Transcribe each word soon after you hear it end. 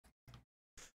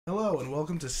Hello and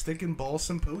welcome to Stick and Ball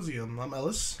Symposium. I'm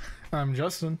Ellis, I'm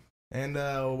Justin. and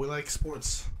we like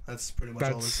sports. That's pretty much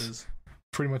all this is.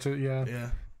 Pretty much it, yeah.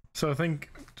 Yeah. So I think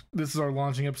this is our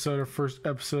launching episode, our first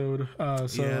episode. Yeah,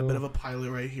 a bit of a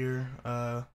pilot right here.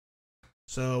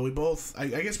 So we both, I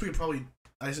guess we could probably,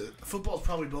 football is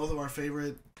probably both of our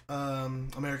favorite,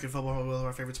 American football, probably both of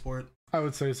our favorite sport. I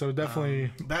would say so,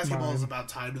 definitely. Basketball is about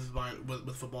tied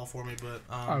with football for me, but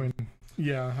I mean,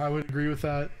 yeah, I would agree with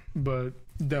that, but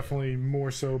definitely more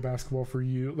so basketball for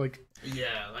you.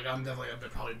 I'm definitely a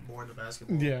bit probably more into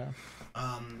basketball. Yeah.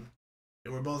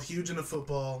 We're both huge into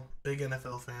football, big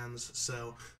NFL fans,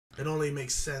 so it only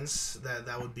makes sense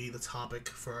that would be the topic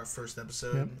for our first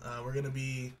episode. Yep. We're gonna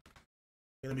be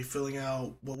filling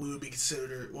out what we would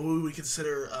consider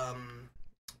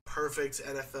perfect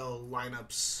NFL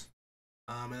lineups.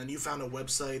 And then you found a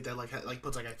website that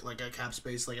puts a cap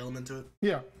space element to it.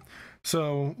 Yeah.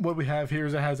 So what we have here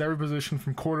is it has every position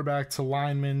from quarterback to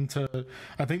lineman to,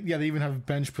 I think, they even have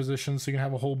bench positions, so you can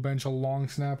have a whole bench, a long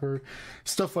snapper,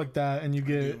 stuff like that, and you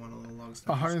get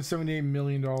 $178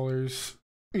 million,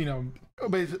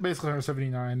 basically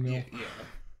 $179 million. Yeah.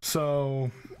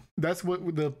 So that's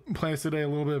what the plan is today. A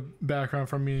little bit of background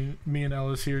from me and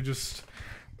Ellis here, just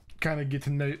kind of get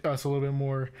to know us a little bit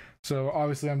more. So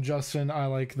obviously I'm Justin. I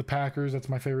like the Packers. That's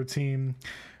my favorite team.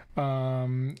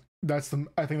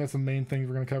 I think that's the main thing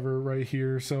we're gonna cover right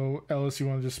here. So Ellis, you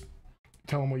want to just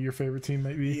tell them what your favorite team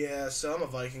might be? Yeah, so I'm a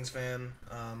Vikings fan,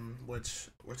 which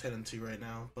we're 10-2 right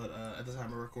now, but at the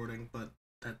time of recording, but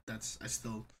I'm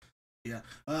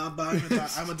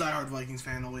a diehard Vikings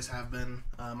fan, always have been.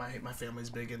 My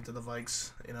family's big into the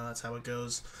Vikes, that's how it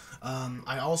goes.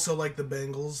 I also like the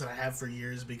Bengals, and I have for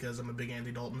years because I'm a big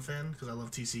Andy Dalton fan because I love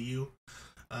TCU.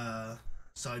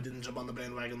 So I didn't jump on the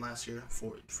bandwagon last year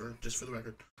for the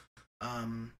record.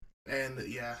 And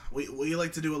yeah, we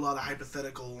like to do a lot of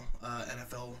hypothetical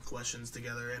NFL questions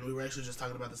together, and we were actually just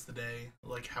talking about this today,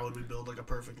 like how would we build a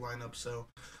perfect lineup. So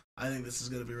I think this is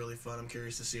going to be really fun. I'm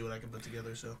curious to see what I can put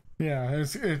together. So yeah,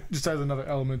 it just adds another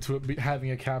element to it,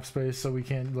 having a cap space, so we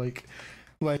can like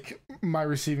my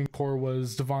receiving core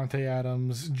was Devontae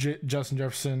Adams, Justin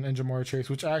Jefferson, and Jamar Chase,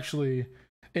 which actually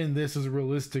in this is a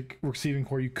realistic receiving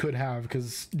core you could have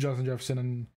because Justin Jefferson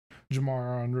and Jamar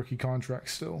are on rookie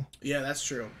contracts still. Yeah, that's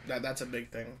true. That's a big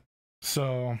thing.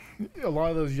 So a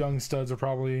lot of those young studs are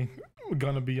probably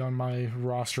gonna be on my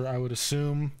roster, I would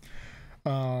assume.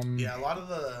 Yeah, a lot of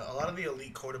the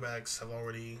elite quarterbacks have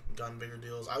already gotten bigger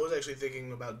deals. I was actually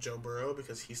thinking about Joe Burrow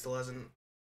because he still hasn't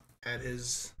had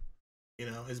his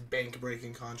bank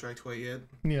breaking contract quite yet.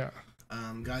 Yeah.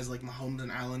 Guys like Mahomes and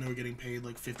Allen who are getting paid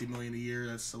like $50 million a year.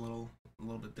 That's a little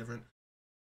bit different.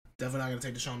 Definitely not gonna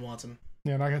take Deshaun Watson.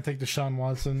 Yeah, not going to take Deshaun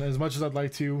Watson. As much as I'd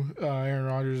like to, Aaron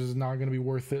Rodgers is not going to be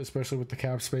worth it, especially with the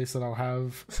cap space that I'll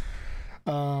have.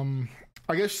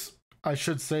 I guess I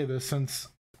should say this, since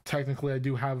technically I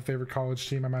do have a favorite college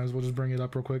team. I might as well just bring it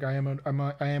up real quick. I am an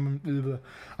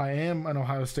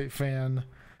Ohio State fan.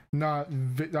 I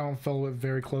don't follow it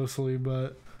very closely,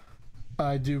 but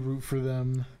I do root for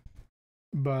them.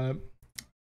 But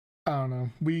I don't know.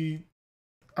 We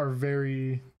are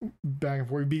very back and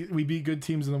forth. We beat good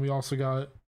teams, and then we also got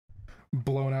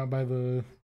blown out by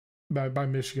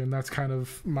Michigan. That's kind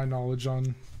of my knowledge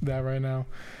on that right now.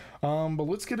 But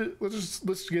let's get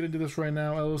into this right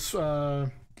now. Ellis, how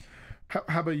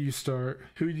about you start?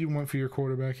 Who do you want for your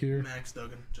quarterback here? Max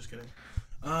Duggan. Just kidding.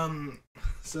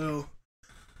 So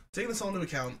taking this all into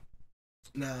account,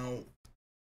 now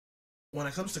when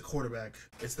it comes to quarterback,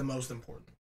 it's the most important.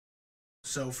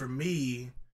 So for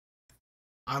me,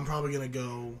 I'm probably going to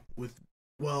go with,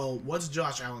 what's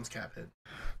Josh Allen's cap hit?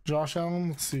 Josh Allen,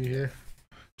 let's see here.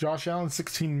 Josh Allen,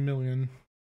 $16 million.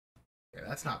 Yeah,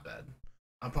 that's not bad.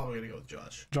 I'm probably going to go with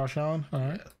Josh. Josh Allen? All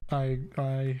right. Yeah.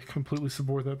 I completely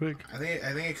support that pick. I think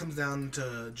it comes down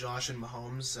to Josh and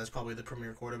Mahomes as probably the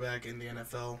premier quarterback in the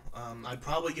NFL. I'd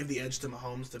probably give the edge to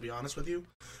Mahomes, to be honest with you.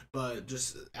 But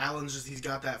just Allen's he's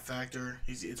got that factor.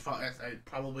 It's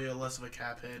probably a less of a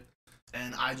cap hit.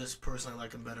 And I just personally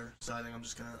like him better, so I think I'm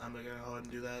gonna go ahead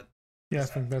and do that. Yeah, I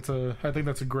think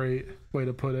that's a great way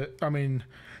to put it. I mean,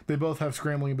 they both have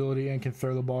scrambling ability and can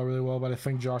throw the ball really well, but I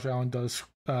think Josh Allen does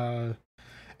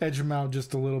edge him out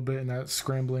just a little bit in that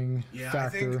scrambling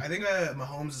factor. I think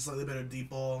Mahomes is slightly better deep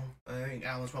ball. I think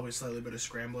Allen's probably slightly better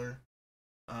scrambler.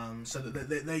 So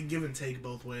they give and take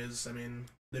both ways. I mean,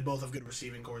 they both have good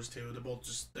receiving cores too. They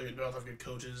both have good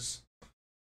coaches.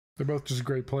 They're both just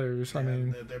great players. Yeah, I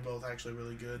mean, they're both actually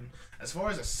really good. As far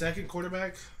as a second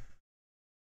quarterback,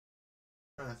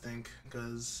 I'm trying to think,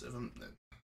 because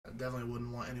I definitely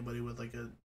wouldn't want anybody with like a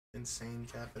insane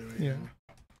cap hit or anything. Yeah.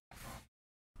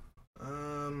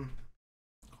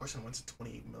 Carson Wentz at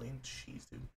 28 million. Jeez,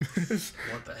 dude.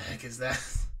 What the heck is that?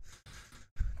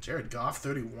 Jared Goff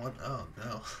 31. Oh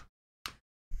no.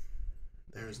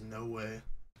 There's no way.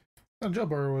 No, Joe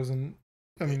Burrow wasn't.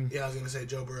 I mean, yeah, I was gonna say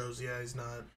Joe Burrow's. Yeah, he's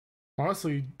not.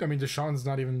 Honestly, I mean, Deshaun's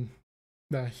not even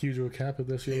that huge of a cap at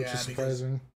this year, which is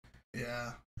surprising.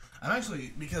 Yeah, I'm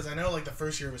actually, because I know like the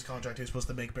first year of his contract he was supposed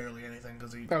to make barely anything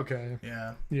because he. Okay.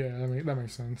 Yeah. Yeah, I mean that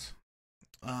makes sense.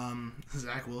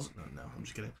 Zach Wilson. No, I'm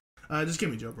just kidding. Just give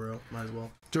me Joe Burrow. Might as well.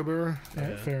 Joe Burrow. Yeah.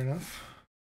 Right, fair enough.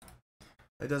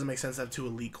 It doesn't make sense to have two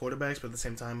elite quarterbacks, but at the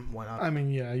same time, why not? I mean,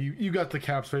 yeah, you got the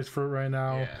cap space for it right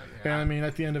now, Yeah. and I mean,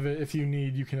 at the end of it, if you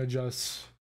need, you can adjust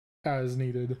as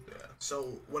needed. Yeah.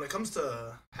 So when it comes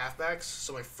to halfbacks,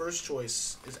 so my first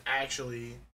choice is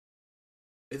actually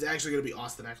going to be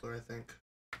Austin Eckler, I think.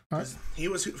 Because he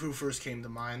was who first came to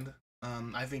mind.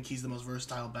 I think he's the most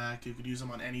versatile back. You could use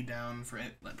him on any down for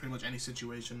pretty much any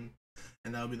situation,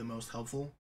 and that would be the most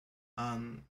helpful.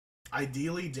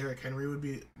 Ideally, Derrick Henry would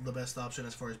be the best option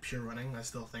as far as pure running. I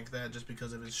still think that just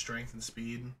because of his strength and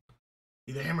speed.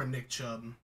 Either him or Nick Chubb.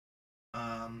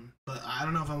 But I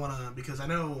don't know if I want to, because I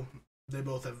know they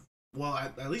both have, well,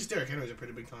 at least Derrick Henry's a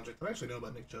pretty big contract. I actually know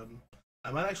about Nick Chubb.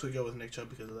 I might actually go with Nick Chubb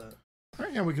because of that. All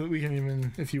right, yeah, we can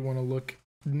even, if you want to look,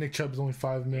 Nick Chubb's only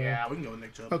 $5 million. Yeah, we can go with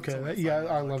Nick Chubb. Okay, yeah,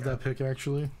 I love that pick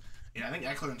actually. Yeah, I think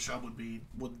Eckler and Chubb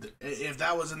would if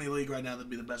that was in the league right now, that'd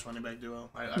be the best running back duo.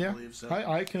 I believe so.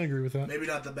 I can agree with that. Maybe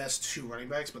not the best two running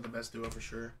backs, but the best duo for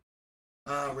sure.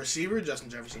 Receiver, Justin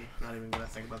Jefferson. Not even gonna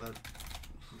think about that.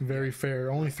 Very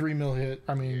fair. Only $3 million hit.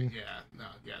 I mean,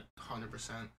 100%.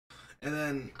 And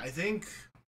then I think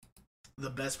the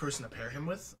best person to pair him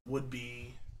with would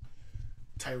be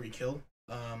Tyreek Hill.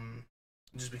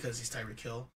 Just because he's Tyreek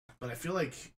Hill, but I feel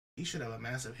like he should have a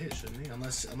massive hit, shouldn't he?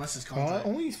 Unless his contract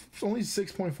only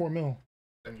 $6.4 million.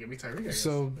 Then give me Tyreek. I guess.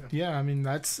 So yeah, I mean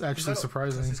that's actually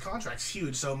surprising. His contract's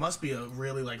huge, so it must be a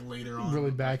really like later on,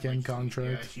 really back end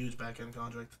contract. Yeah, huge back end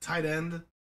contract. Tight end,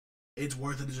 it's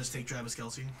worth it to just take Travis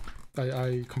Kelce.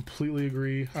 I completely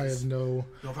agree. I have no.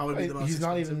 He'll probably be the most. He's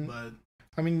not even. But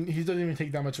I mean, he doesn't even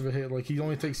take that much of a hit. Like he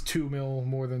only takes $2 million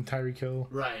more than Tyreek Hill.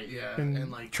 Right. Yeah.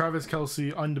 And like Travis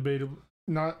Kelce, undebatable,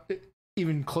 not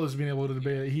even close to being able to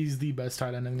debate it. He's the best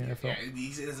tight end in the NFL. Yeah,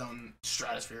 he's in his own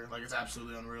stratosphere. Like it's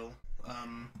absolutely unreal.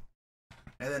 And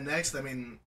then next, I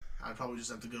mean, I'd probably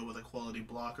just have to go with a quality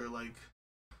blocker. Like,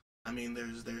 I mean,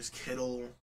 there's Kittle.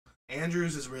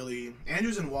 Andrews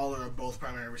and Waller are both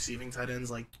primary receiving tight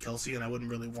ends like Kelce, and I wouldn't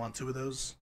really want two of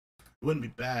those. It wouldn't be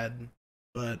bad,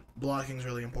 but blocking is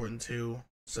really important too.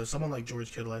 So someone like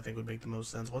George Kittle, I think, would make the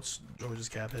most sense. What's George's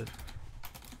cap hit?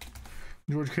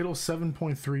 George Kittle,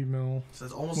 $7.3 million. So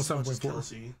it's almost as much as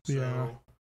Kelce. So, yeah.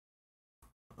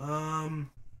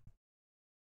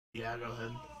 Yeah, go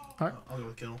ahead. All right. I'll go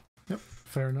with Kittle. Yep.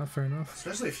 Fair enough.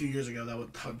 Especially a few years ago, that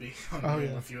would be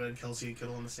unreal if you had Kelce and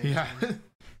Kittle in the same team.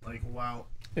 Like, wow.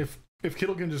 If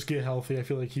Kittle can just get healthy, I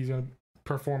feel like he's gonna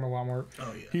perform a lot more.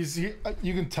 Oh yeah.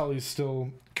 You can tell he's still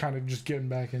kind of just getting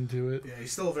back into it. Yeah,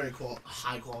 he's still a very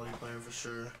high quality player for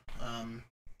sure. And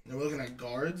we're looking at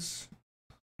guards.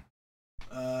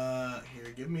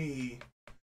 Here, give me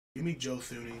Joe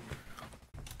Thuney.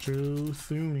 Joe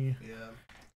Thuney. Yeah.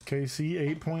 KC,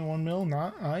 $8.1 million.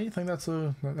 I think that's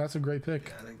a great pick.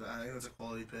 Yeah, I think that's a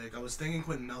quality pick. I was thinking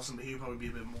Quentin Nelson, but he would probably be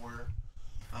a bit more.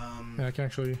 Yeah, I can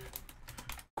actually.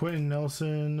 Quentin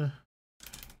Nelson.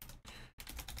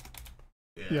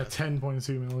 Yeah,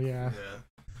 $10.2 million. Yeah.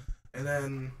 And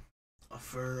then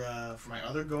for my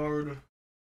other guard,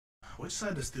 which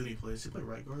side does Thuney play? Does he play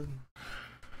right guard?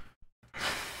 I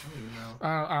don't even know.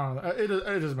 I don't know.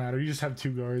 It doesn't matter. You just have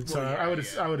two guards, Well,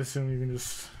 so I would assume you can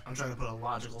just. I'm trying to put a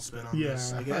logical spin on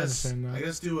this. I guess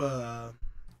just do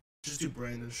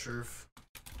Brandon Scherf.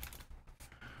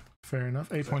 Fair enough.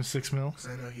 $8.6 million. Because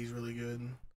I know he's really good.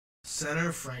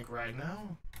 Center Frank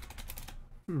Ragnow.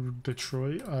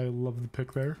 Detroit. I love the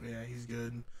pick there. Yeah, he's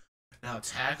good. Now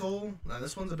tackle. Now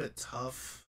this one's a bit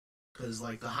tough. Because,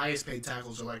 like, the highest paid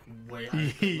tackles are, like, way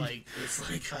higher. Like, it's,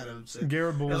 like, kind of sick.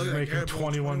 Garrett Bull's making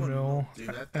 $21 million.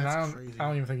 Dude, that's crazy. I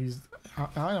don't even think he's...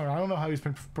 I don't know how he's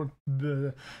been... I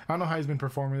don't know how he's been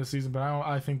performing this season, but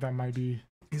I think that might be...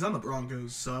 He's on the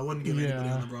Broncos, so I wouldn't give anybody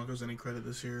on the Broncos any credit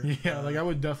this year. Yeah, like, I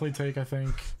would definitely take, I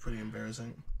think... Pretty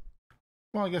embarrassing.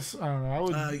 Well, I guess, I don't know. I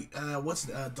would... what's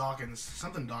Dawkins?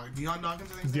 Something Dawkins. Deion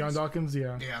Dawkins, I think. Deion Dawkins,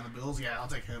 yeah. Yeah, on the Bills. Yeah, I'll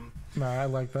take him. Nah, I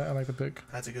like that. I like the pick.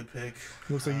 That's a good pick.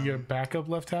 Looks like you get a backup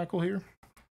left tackle here.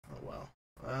 Oh,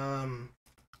 wow.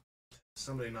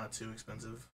 Somebody not too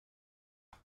expensive.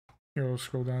 Here, we'll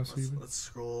scroll down. Let's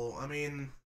scroll. I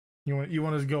mean... You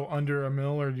want to go under $1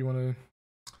 million, or do you want to...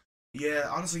 Yeah,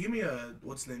 honestly, give me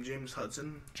what's his name, James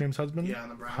Hudson. James Husband. Yeah, on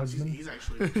the Browns. He's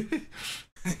actually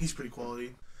he's pretty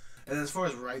quality. And as far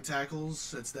as right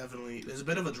tackles, it's definitely there's a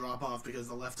bit of a drop off because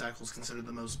the left tackle is considered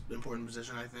the most important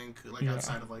position. I think, like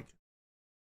outside of like,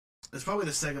 it's probably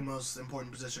the second most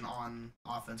important position on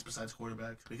offense besides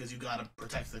quarterback because you got to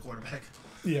protect the quarterback.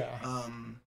 Yeah.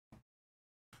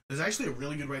 There's actually a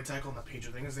really good right tackle on the Patriots.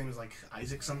 I think his name is like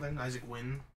Isaac something, Isaac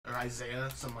Wynn or Isaiah,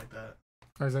 something like that.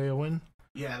 Isaiah Wynn.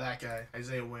 Yeah, that guy,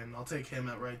 Isaiah Wynn. I'll take him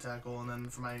at right tackle, and then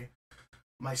for my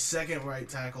second right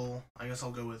tackle, I guess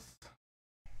I'll go with.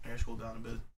 I scroll down a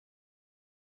bit.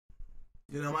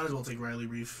 You know, might as well take Riley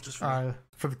Reef just for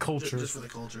the culture. Just for the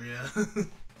culture, yeah.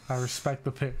 I respect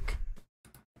the pick.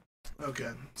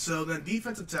 Okay, so then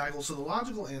defensive tackle. So the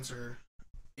logical answer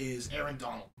is Aaron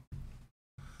Donald.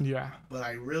 Yeah. But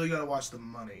I really gotta watch the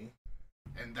money,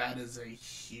 and that is a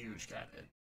huge cap hit.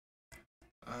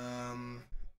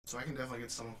 So I can definitely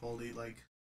get someone quality. Like,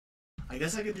 I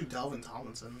guess I could do Dalvin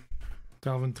Tomlinson.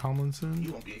 Dalvin Tomlinson. He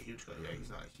won't be a huge cut. Yeah, he's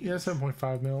not a huge. Yeah,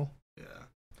 7.5 mil. Yeah.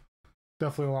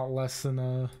 Definitely a lot less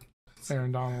than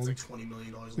Aaron Donald. It's like $20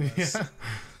 million less. Yeah.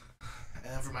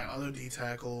 And for my other D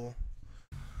tackle,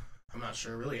 I'm not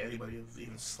sure. Really, anybody of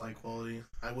even slight quality.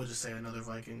 I would just say another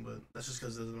Viking, but that's just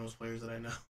because they're the most players that I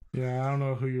know. Yeah, I don't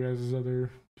know who your guys' other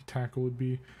tackle would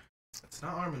be. It's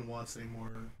not Armin Watts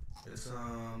anymore. It's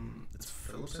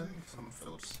Phillips, I think. Something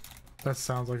Phillips. That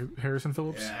sounds like Harrison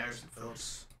Phillips. Yeah, Harrison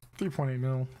Phillips. 3.8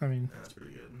 mil. I mean, yeah, that's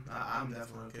pretty good. I'm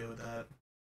definitely okay with that.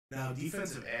 Now,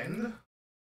 defensive end.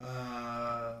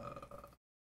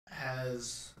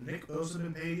 Has Nick Bosa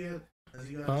been paid yet? Has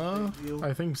he got his big deal?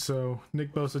 I think so.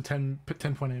 Nick Bosa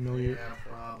 10.8 million. Yeah,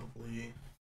 probably.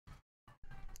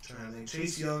 Trying to think.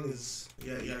 Chase Young is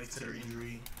you gotta consider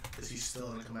injury because he's still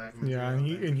gonna come back from injury.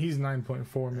 Yeah, and he's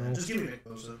 9.4 mil. Just give me Nick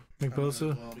Bosa. Nick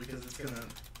Bosa. Well, because it's gonna.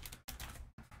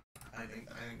 I think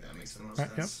that makes the most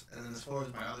sense. Yep. And then as far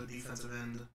as my other defensive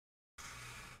end,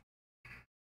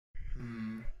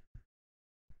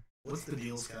 what's the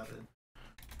deals captain?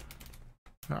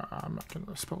 I'm not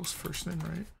gonna spell his first name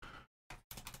right.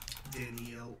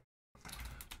 Daniel.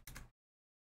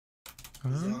 He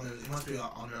must be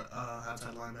on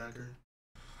outside linebacker.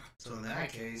 So in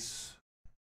that case,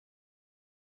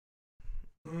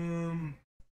 who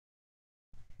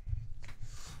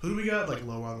do we got like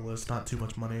lower on the list? Not too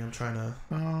much money. I'm trying to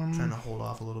hold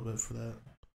off a little bit for that.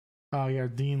 Oh yeah,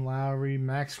 Dean Lowry,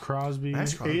 Max Crosby,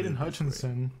 Aiden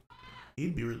Hutchinson.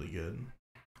 He'd be really good.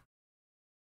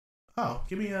 Oh,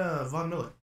 give me Von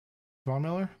Miller. Von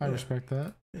Miller? I respect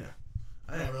that. Yeah.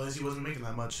 I didn't realize he wasn't making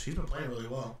that much. He's been playing really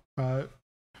well.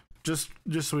 Just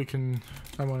so we can,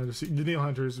 I wanted to see. Daniil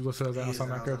Hunter is listed as an outside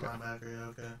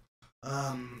linebacker.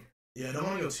 Yeah, I don't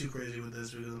want to go too crazy with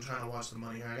this because I'm trying to watch the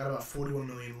money here. I got about 41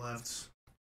 million left.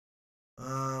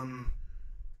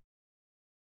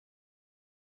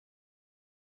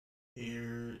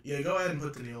 Here, yeah, go ahead and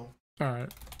put Daniil. All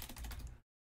right.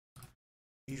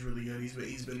 He's really good.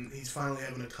 He's finally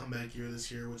having a comeback year this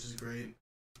year, which is great.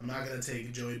 I'm not gonna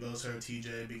take Joey Bosa or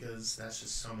TJ because that's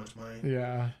just so much money.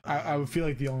 Yeah, I would feel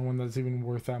like the only one that's even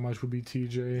worth that much would be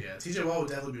TJ. Yeah, TJ Watt would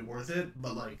definitely be worth it,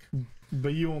 but like.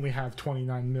 But you only have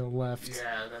 29 mil left.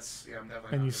 Yeah, I'm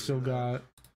definitely. And you still got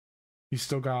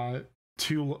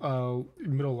two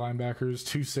middle linebackers,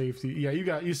 two safety.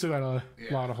 Yeah, you still got a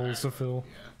lot of holes to fill.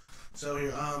 Yeah. So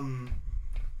here,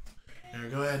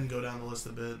 go ahead and go down the list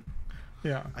a bit.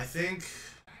 Yeah. I think.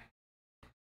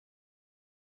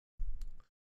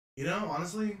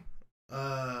 Honestly,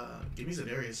 give me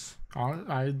Za'Darius.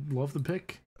 I love the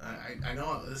pick. I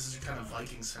know this is kind of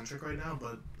Viking centric right now,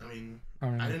 but I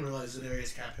didn't realize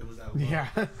Za'Darius cap hit was that low. Yeah.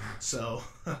 So,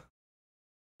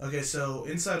 okay, so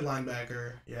inside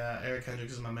linebacker, yeah, Eric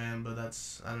Hendricks is my man, but I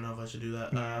don't know if I should do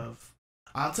that.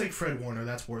 I'll take Fred Warner.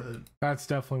 That's worth it. That's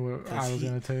definitely what I was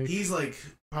gonna take. He's like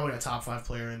probably a top 5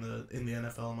 player in the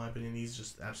NFL in my opinion. He's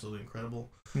just absolutely incredible.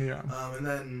 Yeah. And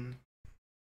then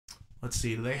let's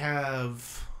see. Do they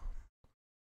have?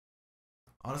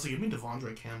 Honestly, give me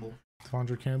Devondre Campbell.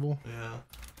 Devondre Campbell. Yeah.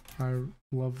 I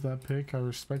love that pick. I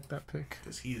respect that pick.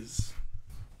 Because he's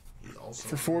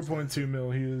also for 4.2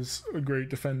 mil. He is a great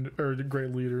defender or a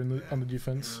great leader on the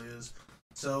defense. He really is.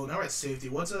 So now we're at safety.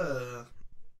 What's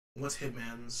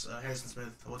Hitman's Harrison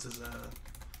Smith? What's his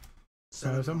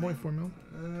 7.4 mil?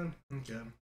 Okay,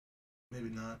 maybe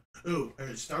not. Ooh, all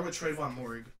right, start with Trayvon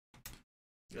Morrig.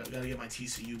 Gotta get my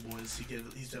TCU boys.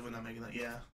 He's definitely not making that.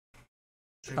 Yeah.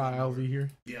 LV here.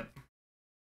 Yep.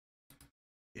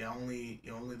 Yeah, only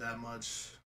that much.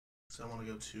 So I don't want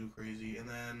to go too crazy. And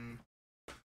then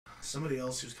somebody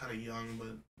else who's kind of young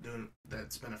but doing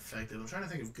that's been effective. I'm trying to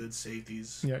think of good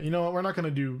safeties. Yeah, you know what? We're not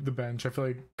gonna do the bench. I feel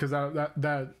like because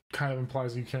that kind of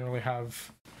implies you can't really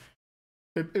have.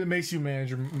 It makes you manage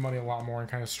your money a lot more and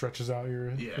kind of stretches out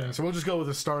your thing. So we'll just go with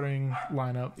a starting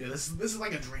lineup. Yeah, this is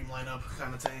like a dream lineup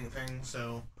kind of thing.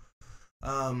 So,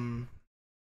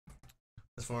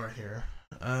 as far here,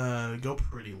 go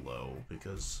pretty low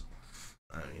because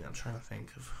I'm trying to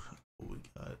think of what we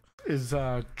got. Is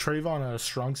Trayvon a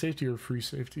strong safety or a free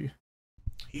safety?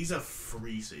 He's a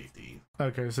free safety.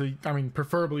 Okay, so I mean,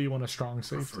 preferably you want a strong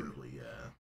safety. Preferably, yeah.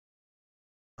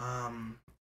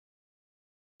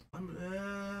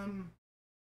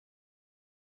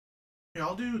 Here,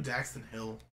 I'll do Daxton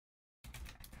Hill.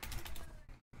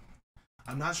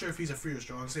 I'm not sure if he's a free or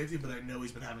strong safety, but I know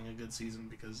he's been having a good season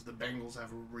because the Bengals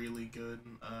have really good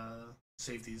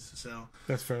safeties. So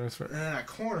that's fair. That's fair. And then at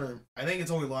corner, I think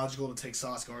it's only logical to take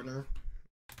Sauce Gardner.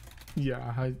 Yeah,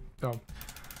 Ahmad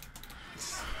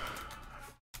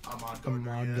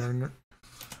Gardner.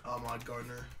 Ahmad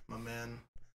Gardner, my man.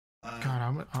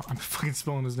 God, I'm fucking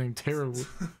spelling his name terribly.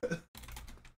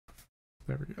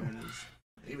 There we go. There it is.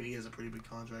 Maybe he has a pretty big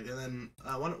contract. And then,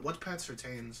 what's Pat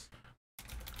Surtain's?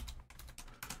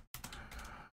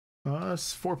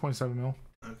 It's 4.7 mil.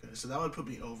 Okay, so that would put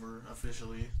me over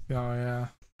officially. Oh yeah.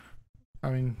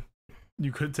 I mean,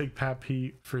 you could take Pat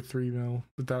Pete for 3 mil,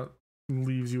 but that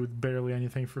leaves you with barely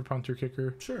anything for punter,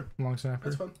 kicker, sure, long snapper.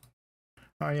 That's fun.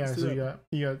 Oh yeah, so you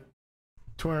got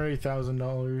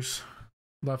 $280,000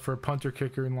 left for a punter,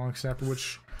 kicker, and long snapper,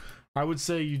 which I would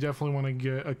say you definitely want to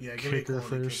get a kicker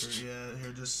first. Kicker. Yeah,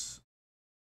 here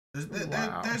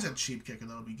there's a cheap kicker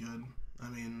that'll be good. I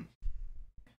mean,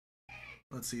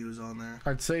 let's see who's on there.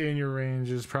 I'd say in your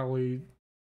range is probably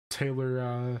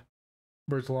Taylor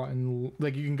Bertolot, and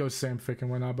like you can go Sam Fick and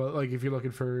whatnot, but like if you're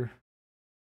looking for,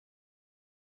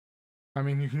 I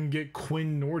mean, you can get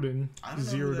Quinn Norden,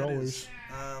 $0.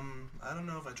 I don't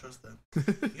know if I trust that.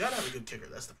 You gotta have a good kicker.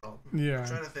 That's the problem. Yeah. I'm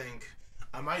trying to think.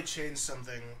 I might change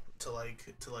something to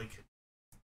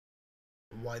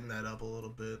widen that up a little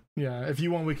bit. Yeah, if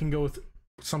you want, we can go with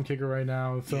some kicker right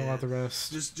now. Fill out the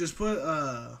rest. Just put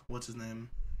what's his name?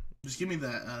 Just give me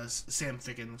that Sam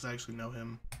Ficken because I actually know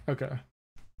him. Okay.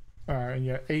 All right, and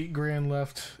yeah, $8,000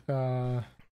 left. I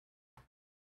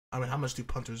mean, how much do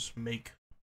punters make?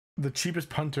 The cheapest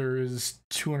punter is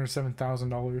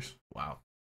 $207,000. Wow.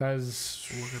 That is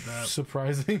look at that.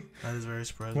 Surprising. That is very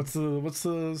surprising. What's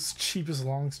the cheapest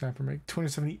long snapper make?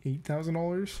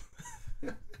 $278,000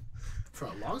 for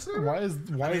a long snapper. Why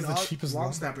is the cheapest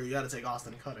long snapper? You got to take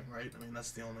Austin Cutting, right? I mean,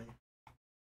 that's the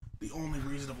only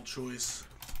reasonable choice.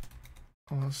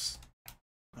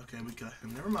 Okay, we got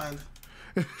him. Never mind.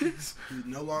 He's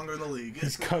no longer in the league.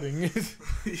 He's cutting.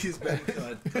 He's been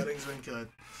cut. Cutting's been cut.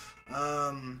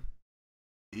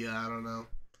 Yeah, I don't know.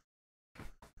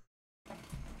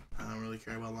 I don't really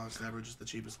care about long snapper, just the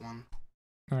cheapest one.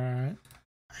 Alright.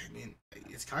 I mean,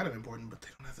 it's kind of important, but they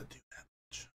don't have to do that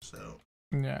much. So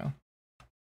yeah.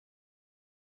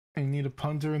 And you need a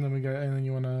punter, and then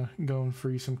you want to go and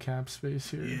free some cap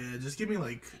space here. Yeah, just give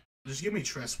me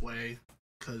Tress Way,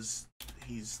 because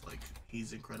he's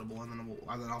incredible, and then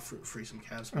I'll free some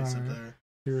cap space up there.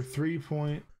 You're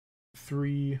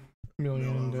 3.3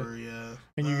 million over, yeah.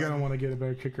 And you're gonna want to get a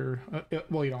better kicker.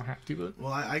 Well, you don't have to,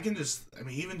 but I can just. I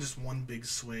mean, even just one big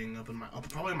swing up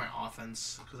probably my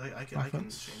offense, because I can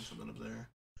change something up there.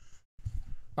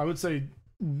 I would say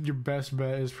your best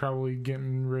bet is probably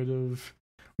getting rid of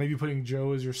maybe putting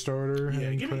Joe as your starter.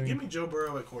 Yeah, give me Joe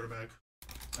Burrow at quarterback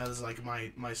as like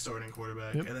my starting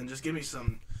quarterback, and then just give me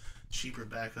some cheaper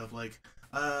backup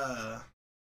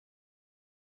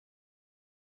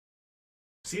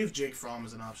see if Jake Fromm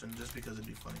is an option, just because it'd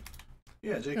be funny.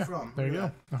 Yeah, Jake Fromm. There you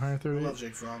go. 130. I love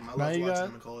Jake Fromm. I love watching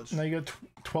him in college. Now you got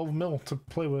 12 mil to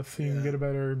play with. You can get a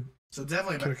better. So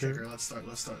definitely a better kicker. Let's start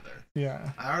there.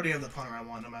 Yeah. I already have the punter I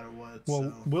want, no matter what. Well,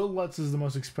 so. Will Lutz is the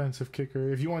most expensive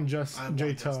kicker. If you want Justin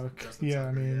Tucker, Tucker,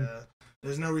 I mean,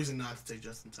 there's no reason not to take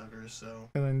Justin Tucker. So.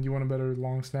 And then you want a better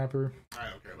long snapper. I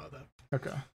don't care about that.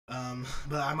 Okay.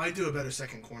 But I might do a better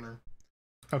second corner.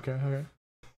 Okay.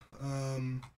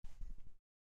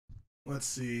 Let's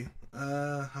see.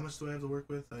 How much do I have to work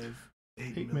with? I have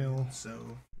 8 mil.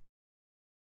 So,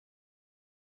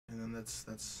 and then that's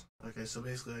okay. So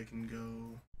basically, I can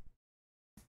go.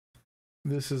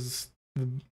 This is the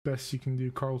best you can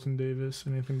do. Carlton Davis.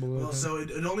 Anything below? Well, so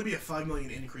it'd only be a $5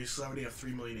 million increase. So I already have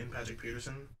 $3 million in Patrick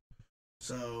Peterson.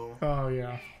 So. Oh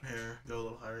yeah. Here, go a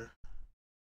little higher.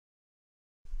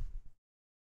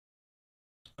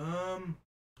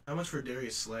 How much for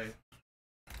Darius Slay?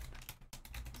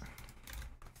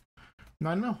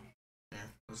 9 mil. Yeah,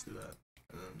 let's do that.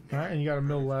 All right, and you got a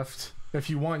mil left. If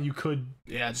you want, you could.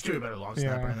 Yeah, just do a better long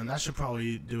snapper, and then that should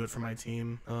probably do it for my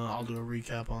team. I'll do a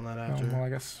recap on that after. Well, I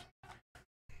guess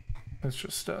it's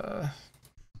just. And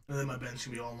then my bench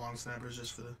can be all long snappers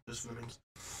just for the names.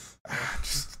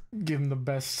 Just give him the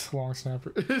best long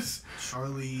snapper.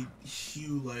 Charlie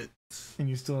Hewlett. And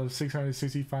you still have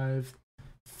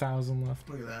 665,000 left.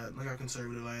 Look at that. Look how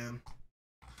conservative I am.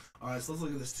 All right, so let's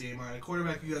look at this team. All right,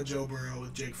 quarterback, you got Joe Burrow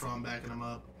with Jake Fromm backing him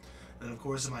up. And, of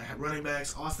course, in my running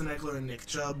backs, Austin Eckler and Nick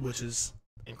Chubb, which is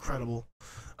incredible.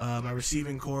 My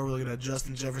receiving core, we're looking at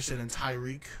Justin Jefferson and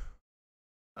Tyreek.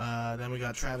 Then we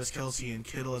got Travis Kelce and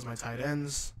Kittle as my tight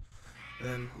ends.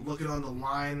 Then looking on the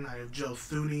line, I have Joe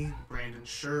Thuney, Brandon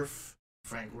Scherf,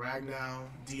 Frank Ragnow,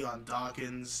 Deion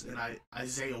Dawkins, and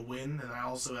Isaiah Wynn. And I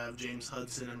also have James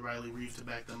Hudson and Riley Reef to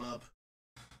back them up.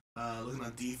 Looking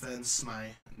on defense, my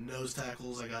nose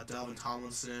tackles, I got Dalvin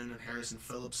Tomlinson and Harrison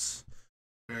Phillips.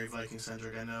 Very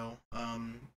Viking-centric, I know.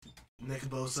 Nick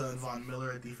Bosa and Von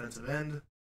Miller at defensive end.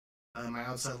 My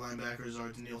outside linebackers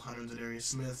are Daniil Hunter and Zadarius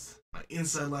Smith. My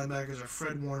inside linebackers are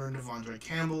Fred Warner and Devondre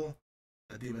Campbell.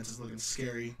 That defense is looking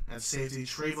scary. At safety,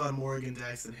 Trayvon Morgan,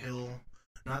 Daxton Hill.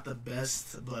 Not the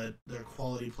best, but they're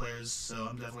quality players, so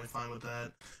I'm definitely fine with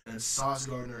that. And Sauce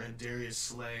Gardner and Darius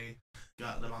Slay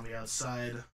got them on the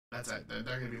outside. They're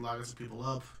going to be locking some people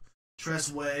up.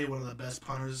 Tress Way, one of the best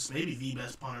punters, maybe the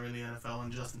best punter in the NFL,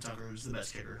 and Justin Tucker, who's the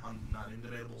best kicker. I'm not even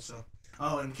debatable. So,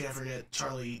 and can't forget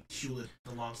Charlie Hewlett,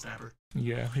 the long snapper.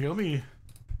 Yeah, here, let me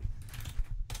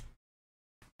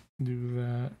do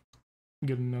that.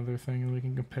 Get another thing and we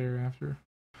can compare after.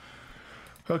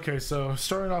 Okay, so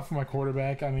starting off with my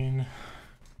quarterback, I mean,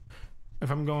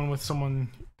 if I'm going with someone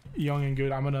young and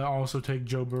good, I'm going to also take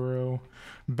Joe Burrow.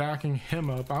 Backing him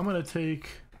up, I'm going to take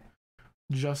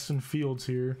Justin Fields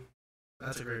here.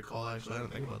 That's a great call, actually. I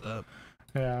didn't think about that.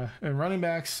 Yeah, and running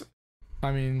backs,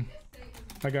 I mean,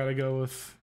 I got to go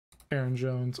with Aaron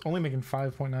Jones, only making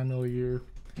 $5.9 million a year.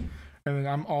 And then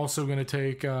I'm also going to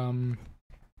take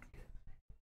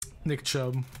Nick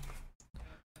Chubb.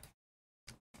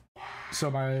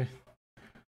 So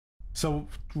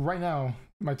right now,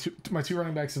 my two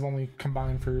running backs have only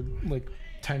combined for like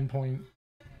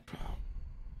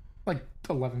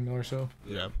 11 mil or so.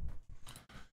 Yeah.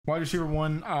 Wide receiver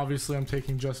 1, obviously I'm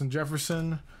taking Justin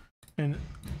Jefferson. And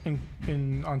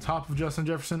on top of Justin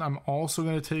Jefferson, I'm also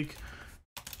going to take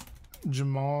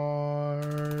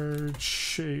Jamar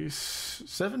Chase.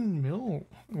 7 mil.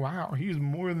 Wow, he's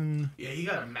more than. Yeah, he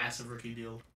got a massive rookie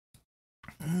deal.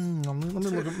 Let me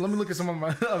look at some of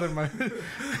my other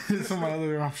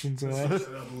options. Let's switch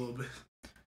it up a little bit.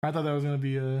 I thought that was going to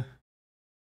be a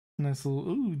nice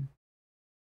little.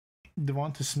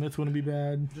 Devonta Smith wouldn't be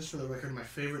bad. Just for the record, my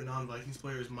favorite non-Vikings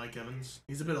player is Mike Evans.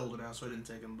 He's a bit older now, so I didn't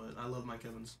take him, but I love Mike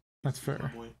Evans. That's fair. My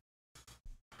boy.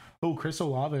 Oh, Chris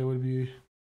Olave would be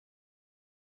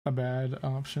a bad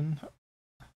option.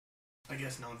 I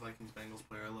guess non-Vikings Bengals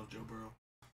player. I love Joe Burrow.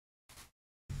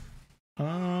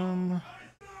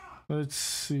 Let's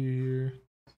see here.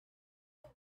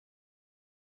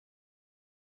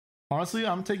 Honestly,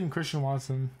 I'm taking Christian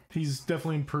Watson. He's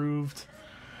definitely improved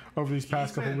over these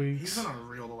past couple weeks. He's been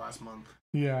unreal the last month.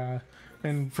 Yeah,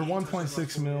 and for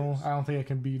 1.6 mil, I don't think I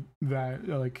can beat that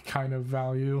kind of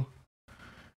value.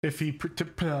 If he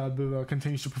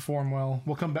continues to perform well,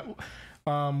 we'll come back.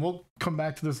 We'll come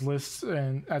back to this list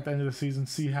and at the end of the season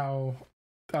see how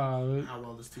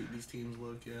well these teams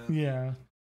look. Yeah. Yeah,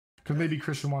 because maybe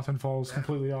Christian Watson falls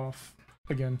completely off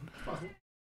again.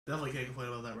 Definitely can't complain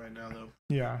about that right now, though.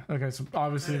 Yeah. Okay. So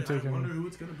obviously, I'm taking. I wonder who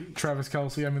it's gonna be. Travis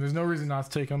Kelce. I mean, there's no reason not to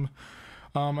take him.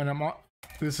 And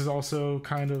this is also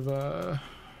kind of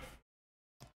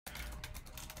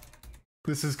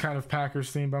this is kind of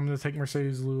Packers theme, but I'm gonna take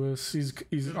Mercedes Lewis. He's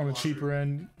on the cheaper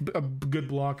end, a good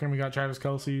blocker, and we got Travis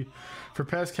Kelce for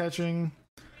pass catching,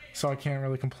 so I can't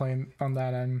really complain on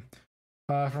that end.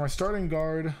 For my starting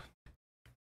guard,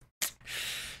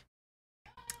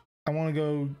 I want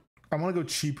to go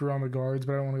cheaper on the guards,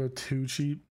 but I don't want to go too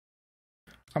cheap.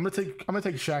 I'm gonna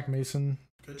take Shaq Mason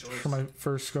for my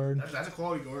first guard. That's a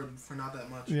quality guard for not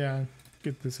that much. Yeah,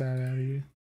 get this out of here.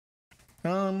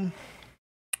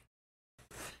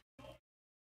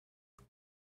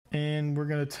 And we're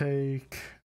gonna take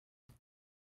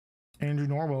Andrew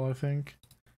Norwell, I think,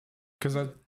 because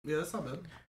that's not bad.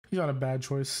 He's not a bad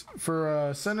choice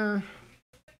for center.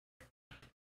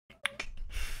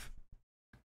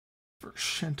 For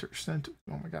center.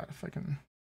 Oh my god, if I can.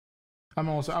 I'm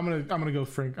gonna go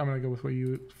Frank. I'm gonna go with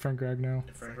Frank Ragnow.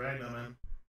 Frank Ragnow, man.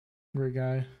 Great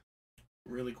guy.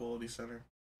 Really quality center.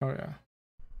 Oh yeah.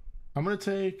 I'm gonna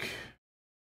take.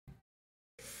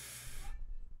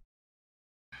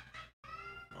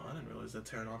 was that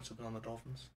Terran Armstead on the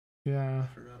Dolphins? Yeah,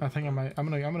 I think I might. I'm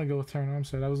gonna go with Terran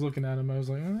Armstead. I was looking at him. I was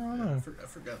like, I don't know. I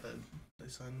forgot that they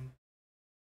signed him.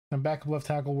 And backup left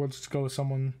tackle, we'll just go with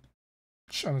someone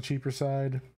on the cheaper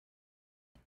side.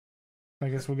 I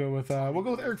guess we'll go with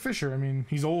Eric Fisher. I mean,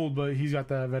 he's old, but he's got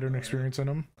that veteran experience in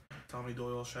him. Tommy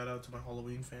Doyle, shout out to my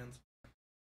Halloween fans.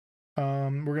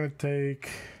 I'm gonna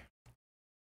take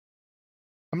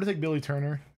Billy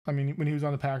Turner. I mean, when he was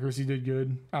on the Packers, he did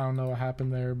good. I don't know what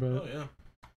happened there, but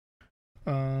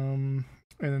and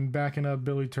then backing up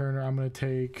Billy Turner,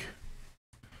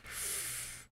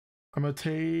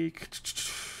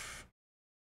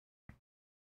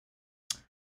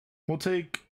 we'll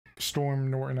take Storm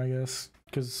Norton, I guess,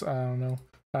 because I don't know.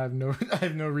 I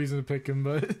have no reason to pick him,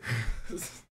 but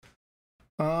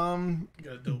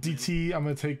DT, I'm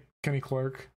gonna take Kenny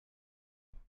Clark.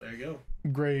 There you go.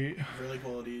 Great. Really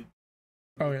quality.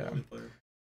 Player.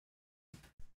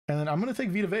 And then I'm gonna take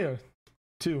Vita Vea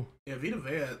too. Yeah, Vita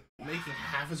Vea making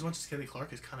half as much as Kenny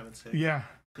Clark is kind of insane. Yeah.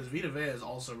 Because Vita Vea is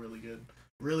also really good.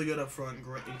 Really good up front.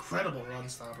 Incredible run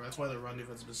stopper. That's why their run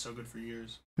defense has been so good for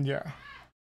years. Yeah.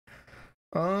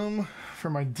 For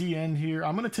my D end here,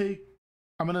 I'm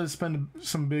gonna spend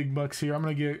some big bucks here. I'm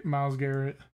gonna get Myles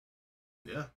Garrett.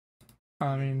 Yeah.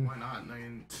 I mean, why not? I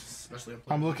mean, especially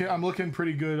I'm looking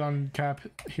pretty good on cap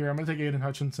here. I'm gonna take Aiden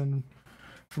Hutchinson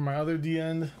for my other D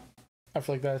end. I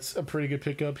feel like that's a pretty good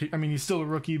pickup. I mean, he's still a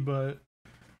rookie, but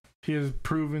he has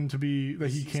proven to be that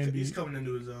he can be. He's coming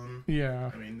into his own.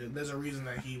 Yeah. I mean, there's a reason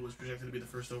that he was projected to be the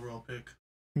first overall pick.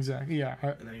 Exactly. Yeah.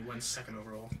 And then he went second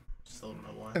overall. Still don't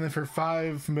know why. And then for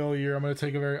 $5 million a year, I'm going to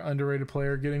take a very underrated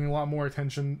player, getting a lot more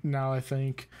attention now, I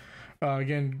think.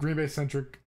 Again, Green Bay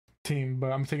centric team,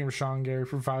 but I'm taking Rashawn Gary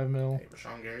for $5 million. Hey,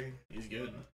 Rashawn Gary, he's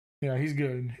good. Yeah, he's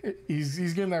good.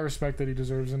 He's getting that respect that he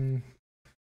deserves, and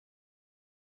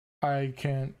I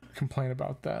can't complain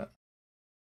about that.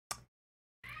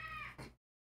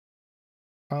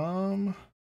 I'm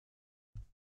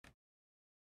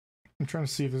trying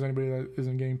to see if there's anybody that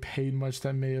isn't getting paid much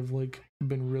that may have like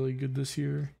been really good this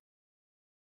year.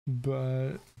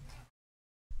 But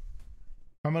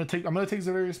I'm gonna take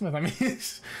Xavier Smith. I mean,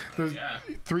 there's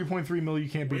 $3.3 million. You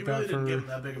can't beat that. Didn't give him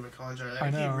that big of a contract.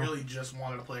 I know. He really just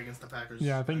wanted to play against the Packers.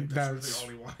 Yeah, I think that's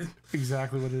really all he wanted.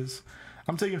 Exactly what it is.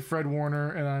 I'm taking Fred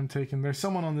Warner, and there's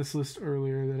someone on this list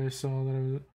earlier that I saw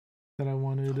that I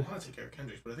wanted. I want to take Eric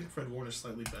Kendricks, but I think Fred Warner's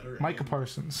slightly better. Micah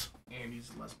Parsons. And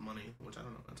he's less money, which I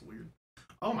don't know. That's weird.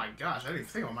 Oh my gosh, I didn't even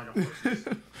think about Micah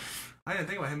Parsons. I didn't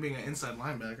think about him being an inside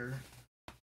linebacker.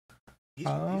 He's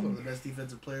one of the best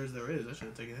defensive players there is. I should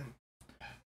have taken him.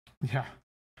 Yeah.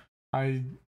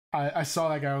 I saw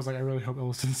that guy. I was like, I really hope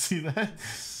Ellis didn't see that.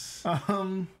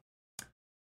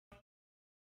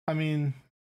 I mean,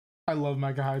 I love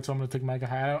Micah Hyde, so I'm going to take Micah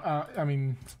Hyde. I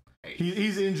mean,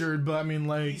 he's injured, but I mean,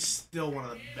 like, he's still one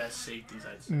of the best safeties,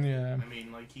 I'd say. Yeah. I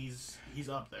mean, like, he's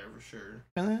up there for sure.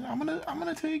 And then I'm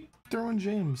gonna take Derwin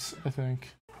James, I think.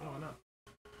 Oh, why not?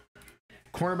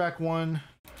 Cornerback 1,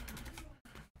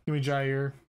 give me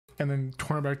Jair, and then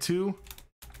cornerback 2,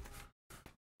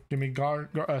 give me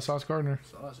Sauce Gardner.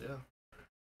 Sauce,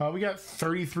 yeah. We got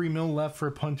 $33 million left for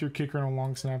a punter, kicker, and a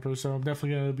long snapper, so I'm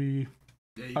definitely gonna be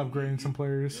upgrading some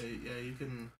players. You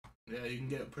can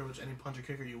get pretty much any punter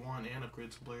kicker you want and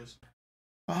upgrade some players.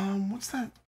 What's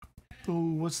that?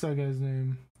 Oh, what's that guy's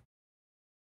name?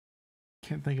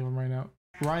 Can't think of him right now.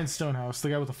 Ryan Stonehouse, the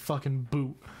guy with the fucking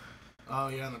boot. Oh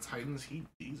yeah, and the Titans,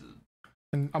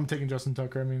 And I'm taking Justin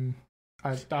Tucker. I mean,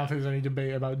 I don't think there's any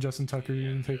debate about Justin Tucker. You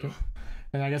didn't take him.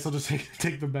 And I guess I'll just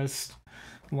take the best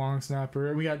long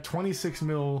snapper. We got $26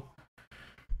 million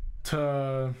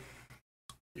to.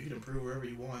 You can improve wherever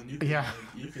you want. You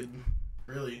could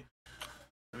really.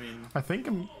 I mean, I think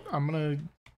I'm gonna.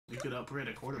 You could upgrade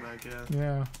a quarterback, yeah.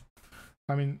 Yeah,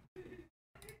 I mean.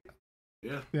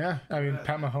 Yeah. Yeah, I mean,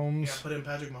 Pat Mahomes. Yeah, put in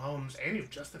Patrick Mahomes, and you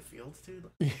have Justin Fields too.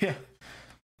 Yeah.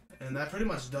 And that pretty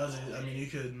much does it. I mean, you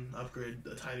could upgrade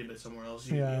a tiny bit somewhere else.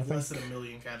 You have less than $1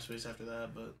 million cap space after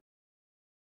that, but.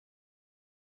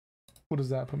 What does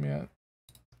that put me at?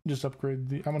 Just upgrade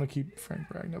the. I'm gonna keep Frank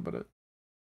Bragna, but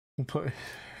we'll put.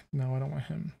 No, I don't want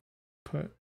him.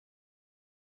 Put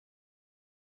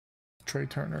Trey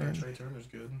Turner. Yeah, Trey Turner's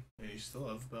good. Yeah, you still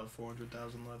have about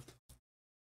 400,000 left.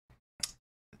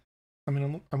 I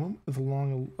mean, I'm with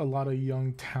a lot of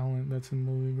young talent that's in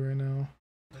the league right now.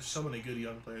 There's so many good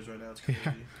young players right now. It's crazy.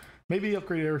 Yeah. Maybe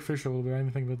upgrade Eric Fisher a little bit. I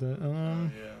didn't think about that.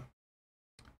 Yeah.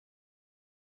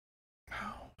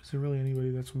 Is there really anybody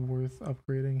that's worth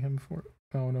upgrading him for?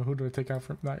 Oh no, who did I take out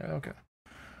from that guy? Okay.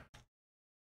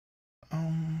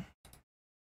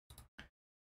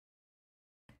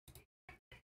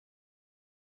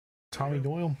 Tommy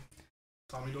Doyle.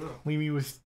 Tommy Doyle. Leave me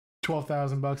with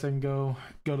 $12,000. I can go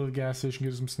to the gas station,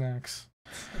 get some snacks.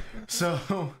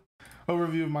 So,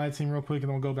 overview of my team real quick, and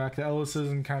then we'll go back to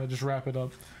Ellis's and kind of just wrap it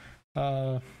up.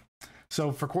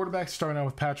 So for quarterbacks, starting out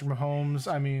with Patrick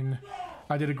Mahomes, I mean,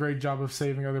 I did a great job of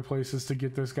saving other places to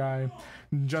get this guy.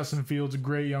 Justin Fields,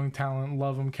 great young talent,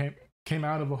 love him. Came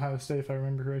out of Ohio State, if I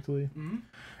remember correctly. Mm-hmm.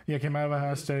 Yeah, came out of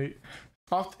Ohio State.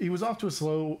 He was off to a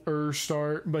slower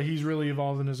start, but he's really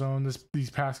evolved in his own these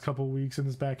past couple weeks in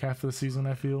this back half of the season,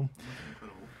 I feel.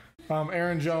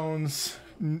 Aaron Jones,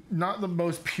 not the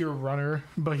most pure runner,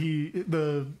 but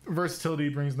the versatility he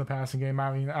brings in the passing game.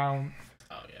 I mean,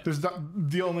 there's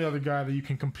the only other guy that you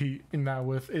can compete in that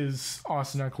with is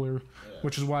Austin Eckler,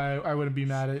 which is why I wouldn't be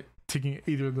mad at taking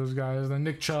either of those guys. And then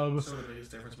Nick Chubb. Some of the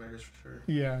biggest difference makers for sure.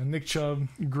 Yeah, Nick Chubb,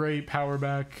 great power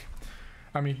back.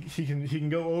 I mean, he can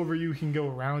go over you, he can go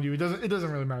around you. It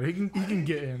doesn't really matter. He can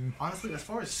get in. Honestly, as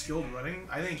far as skilled running,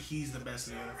 I think he's the best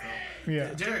in the NFL.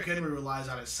 Yeah. Derrick Henry relies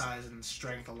on his size and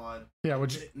strength a lot. Yeah,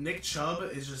 Nick Chubb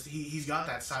is just he's got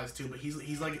that size too, but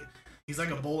he's like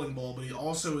a bowling ball, but he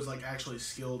also is like actually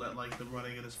skilled at like the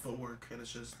running and his footwork, and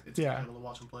it's incredible to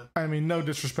watch him play. I mean, no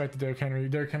disrespect to Derrick Henry.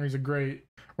 Derrick Henry's a great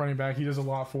running back. He does a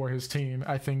lot for his team.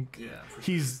 I think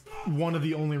he's one of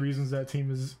the only reasons that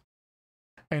team is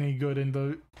any good in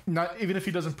the not even if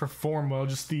he doesn't perform well,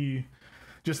 just the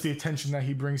attention that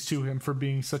he brings to him for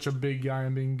being such a big guy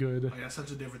and being good. Yeah,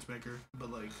 such a difference maker.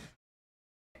 But like,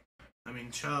 I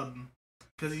mean, Chubb,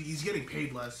 because he's getting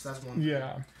paid less. That's one.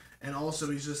 Yeah. Thing. And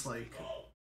also, he's just like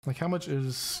how much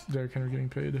is Derrick Henry getting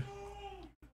paid?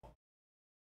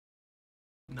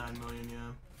 $9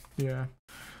 million, yeah.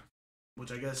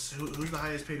 Which I guess who's the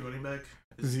highest paid running back?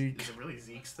 Zeke. Is it really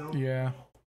Zeke still? Yeah.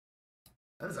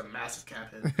 That is a massive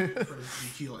cap hit for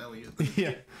Ezekiel Elliott.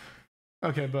 Yeah.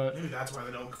 Okay, but maybe that's why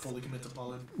they don't fully commit to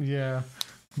Pollard. Yeah.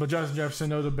 But Justin Jefferson,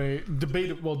 no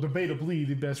debatably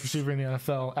the best receiver in the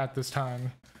NFL at this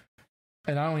time.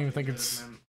 And I don't even think it's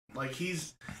like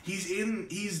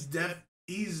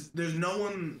there's no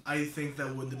one I think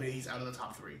that would debate he's out of the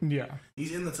top 3. Yeah.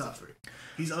 He's in the top 3.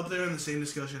 He's up there in the same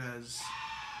discussion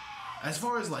as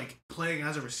far as like playing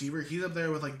as a receiver, he's up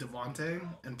there with like Devontae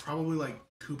and probably like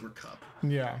Cooper Kupp.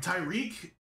 Yeah.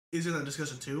 Tyreek is in that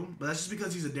discussion too, but that's just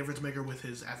because he's a difference maker with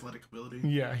his athletic ability.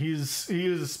 Yeah, he is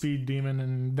a speed demon,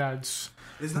 and that's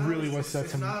really what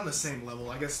sets him. It's not on the same level.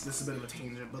 I guess this is a bit of a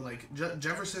tangent, but like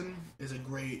Jefferson is a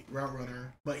great route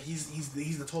runner, but he's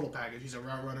the total package. He's a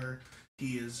route runner.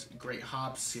 He is great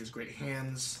hops. He has great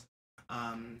hands.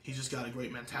 He's just got a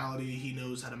great mentality. He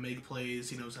knows how to make plays.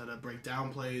 He knows how to break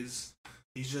down plays.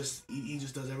 He just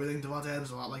does everything. Devontae Adams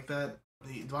is a lot like that.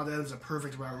 Devontae Adams is a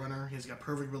perfect route runner. He's got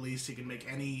perfect release. He can make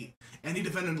any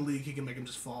defender in the league. He can make him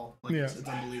just fall. Like it's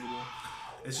unbelievable.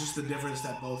 It's just the difference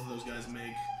that both of those guys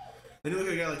make. Then you look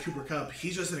at a guy like Cooper Kupp.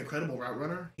 He's just an incredible route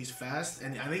runner. He's fast,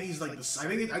 and I think he's like I just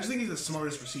think he's the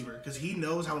smartest receiver because he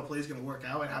knows how a play is going to work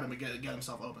out and how to get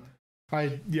himself open.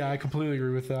 I completely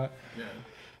agree with that. Yeah.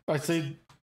 I'd say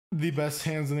the best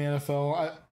hands in the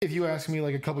NFL. If you ask me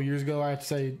like a couple years ago, I'd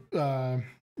say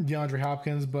DeAndre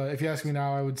Hopkins, but if you ask me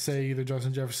now, I would say either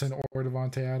Justin Jefferson or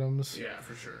Devontae Adams. Yeah,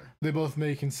 for sure. They both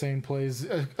make insane plays.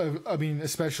 I mean,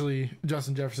 especially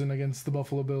Justin Jefferson against the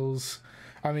Buffalo Bills.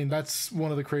 I mean, that's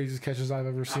one of the craziest catches I've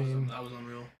ever seen. That was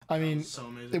unreal. I mean, was so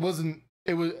amazing.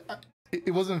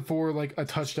 It wasn't for like a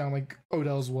touchdown like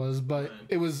Odell's was, but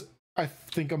it was, I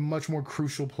think, a much more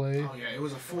crucial play. Oh yeah, it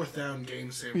was a 4th down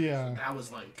game saver. Yeah, that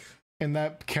was like. And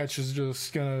that catch is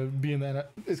just gonna be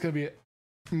it's gonna be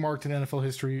marked in NFL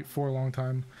history for a long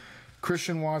time.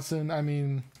 Christian Watson, I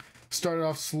mean, started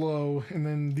off slow, and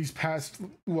then these past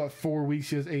 4 weeks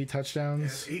he has 8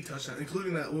 touchdowns. Yeah, 8 touchdowns,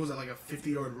 including that. What was that, like a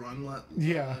 50-yard run?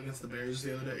 Against the Bears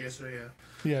yesterday.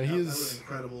 Yeah. That was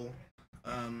incredible.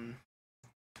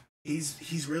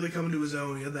 He's really coming to his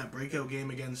own. He had that breakout game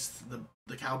against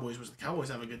the Cowboys, which the Cowboys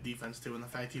have a good defense too, and the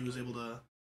fact he was able to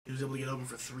get open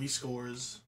for 3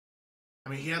 scores. I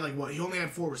mean, he had he only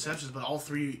had 4 receptions, but all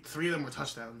three of them were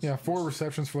touchdowns. Yeah, 4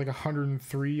 receptions for like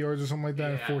 103 yards or something like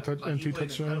that, and 2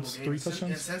 touchdowns, 3 touchdowns. In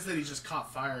the sense that he just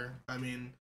caught fire. I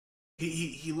mean,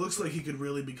 he looks like he could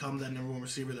really become that number 1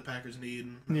 receiver the Packers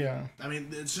need. Yeah. I mean,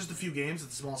 it's just a few games,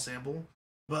 it's a small sample,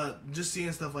 but just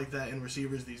seeing stuff like that in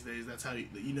receivers these days, that's how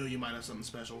you might have something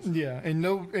special. Yeah, and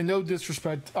no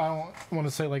disrespect. I don't want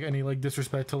to say like any like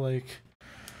disrespect to like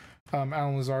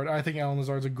Allen Lazard. I think Allen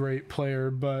Lazard's a great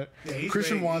player, but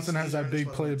Christian Watson has that big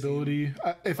playability.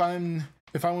 If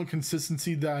I want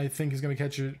consistency that I think is going to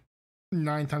catch it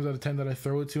 9 times out of 10 that I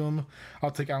throw it to him, I'll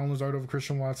take Allen Lazard over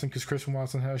Christian Watson because Christian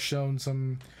Watson has shown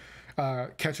some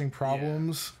catching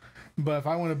problems. Yeah. But if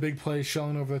I want a big play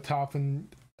shelling over the top, and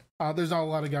There's not a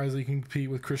lot of guys that can compete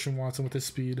with Christian Watson with his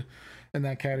speed in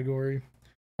that category.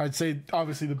 I'd say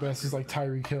obviously the best is like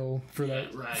Tyreek Hill for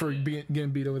getting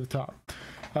beat over the top.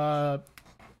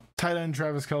 Tight end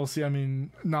Travis Kelce. I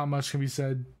mean, not much can be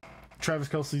said. Travis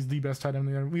Kelce's the best tight end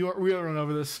in the end. We all run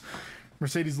over this.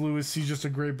 Mercedes Lewis, he's just a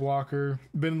great blocker.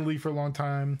 Been in the league for a long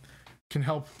time. Can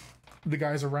help the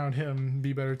guys around him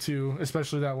be better too,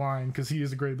 especially that line, because he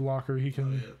is a great blocker. He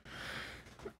can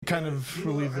kind of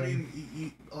relieve them. I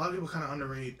mean, a lot of people kind of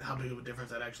underrate how big of a difference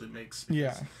that actually makes.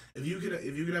 Yeah. If you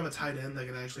could have a tight end that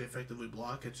can actually effectively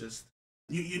block, it's just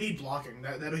you need blocking.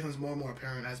 That becomes more and more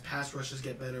apparent as pass rushes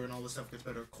get better and all this stuff gets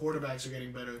better. Quarterbacks are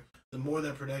getting better. The more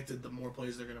they're protected, the more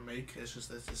plays they're gonna make. It's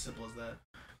just as simple as that.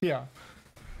 Yeah.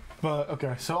 But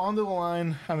okay, so on to the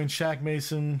line. I mean, Shaq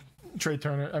Mason, Trey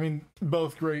Turner. I mean,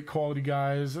 both great quality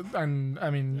guys, and I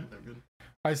mean, they're good.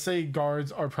 I say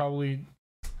guards are probably.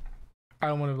 I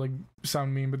don't want to like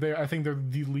sound mean, but I think they're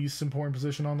the least important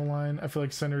position on the line. I feel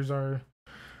like centers are.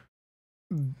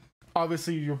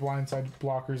 Obviously, your blindside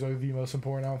blockers are the most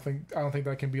important. I don't think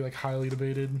that can be like highly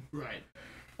debated. Right.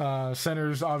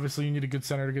 Centers, obviously, you need a good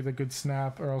center to get a good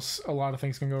snap, or else a lot of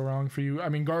things can go wrong for you. I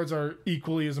mean, guards are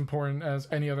equally as important as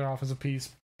any other offensive piece.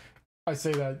 I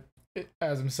say that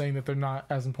as I'm saying that they're not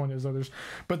as important as others,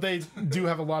 but they do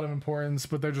have a lot of importance,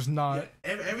 but they're just not.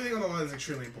 Yeah, everything on the line is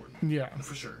extremely important. Yeah.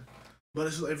 For sure. But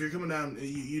if you're coming down,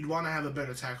 you'd want to have a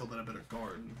better tackle than a better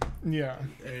guard. Yeah.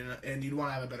 And you'd want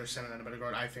to have a better center than a better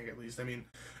guard, I think, at least. I mean,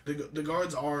 the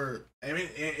guards are... I mean,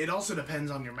 it also depends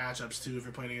on your matchups, too, if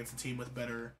you're playing against a team with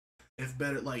better... If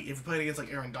you're playing against,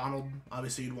 like, Aaron Donald,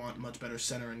 obviously you'd want much better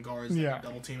center and guards that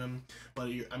double team him.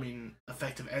 But,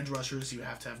 effective edge rushers, you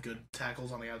have to have good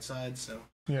tackles on the outside, so...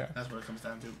 Yeah. That's what it comes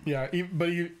down to. Yeah, but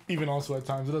even also at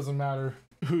times, it doesn't matter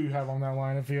who you have on that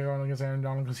line if you're going against Aaron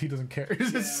Donald because he doesn't care. Yeah,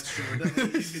 that's true.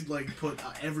 You could like put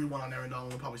everyone on Aaron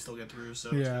Donald and probably still get through.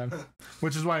 So yeah,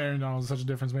 which is why Aaron Donald is such a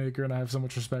difference maker, and I have so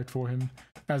much respect for him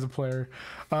as a player.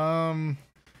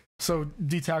 So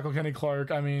D tackle Kenny Clark.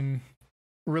 I mean,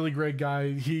 really great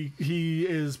guy. He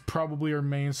is probably our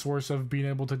main source of being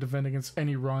able to defend against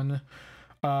any run.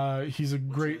 He's a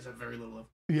great. Which we have very little of.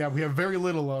 Yeah, we have very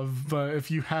little of, but if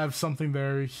you have something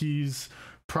there, he's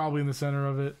probably in the center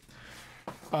of it.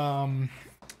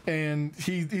 And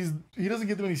he doesn't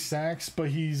get that many sacks, but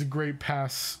he's a great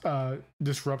pass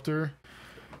disruptor,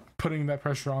 putting that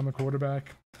pressure on the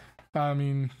quarterback. I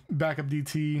mean, backup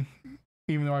DT,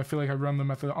 even though I feel like I run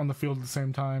them on the field at the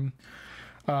same time.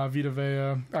 Vita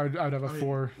Vea, I'd have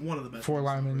one of the best four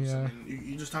linemen. Yeah, I mean,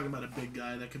 you're just talking about a big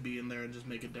guy that could be in there and just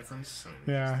make a difference.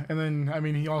 Yeah, and then I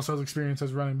mean, he also has experience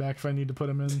as running back if I need to put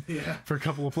him in for a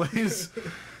couple of plays.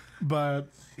 But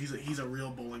he's a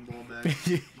real bowling ball back.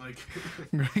 Like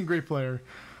great player.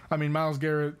 I mean, Myles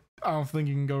Garrett, I don't think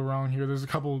you can go wrong here. There's a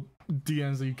couple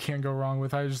DNs that you can't go wrong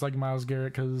with. I just like Myles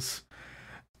Garrett because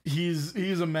he's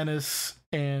a menace,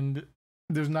 and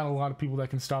there's not a lot of people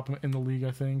that can stop him in the league,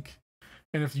 I think.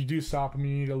 And if you do stop him,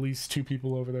 you need at least two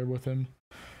people over there with him.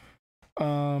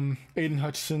 Aiden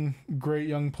Hutchinson, great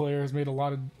young player, has made a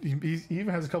lot of. He even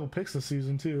has a couple picks this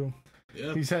season too.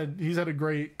 Yeah. He's had a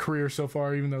great career so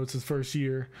far, even though it's his first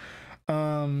year.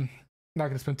 Not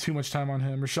going to spend too much time on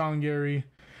him. Rashawn Gary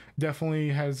definitely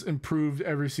has improved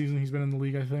every season he's been in the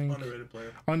league, I think.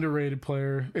 Underrated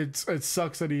player. It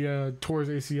sucks that he tore his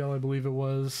ACL, I believe it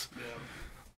was.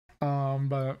 Yeah.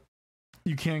 But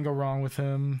you can't go wrong with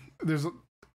him. There's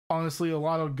honestly a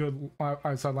lot of good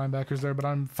outside linebackers there, but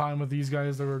I'm fine with these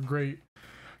guys. They were a great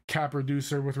cap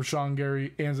reducer with Rashawn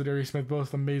Gary and Zadarius Smith,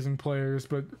 both amazing players,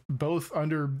 but both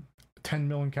under 10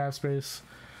 million cap space.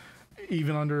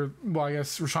 Even under, well, I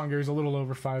guess Rashawn Gary's a little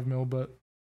over 5 mil, but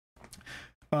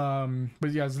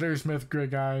yeah, Zadarius Smith,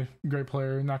 great guy, great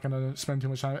player. Not gonna spend too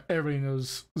much time. Everybody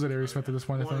knows Zadarius Smith at this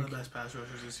point. One I think of the best pass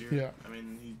rushers this year. Yeah, I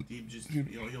mean, he just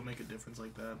he'll make a difference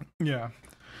like that. Yeah,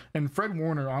 and Fred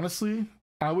Warner, honestly,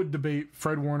 I would debate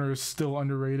Fred Warner is still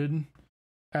underrated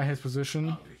at his position.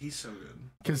 Oh, he's so good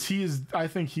because I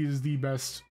think he is the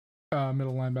best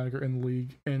middle linebacker in the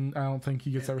league, and I don't think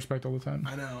he gets that respect all the time.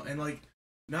 I know, and like.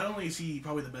 Not only is he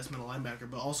probably the best middle linebacker,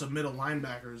 but also middle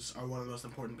linebackers are one of the most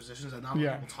important positions that not a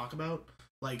lot of people talk about.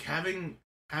 Like having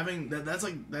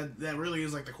that really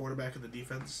is like the quarterback of the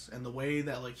defense, and the way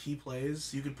that like he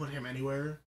plays, you could put him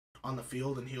anywhere on the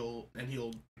field, and he'll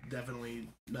definitely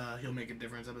he'll make a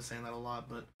difference. I've been saying that a lot,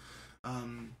 but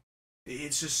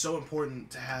it's just so important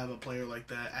to have a player like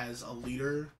that as a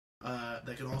leader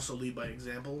that can also lead by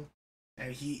example.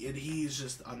 And he's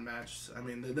just unmatched. I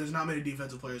mean, there's not many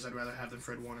defensive players I'd rather have than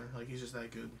Fred Warner. Like, he's just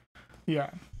that good. Yeah.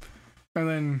 And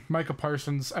then Micah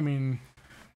Parsons, I mean,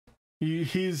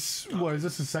 He's what is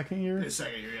this his second year? His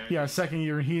second year, yeah, second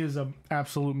year, and he is an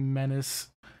absolute menace.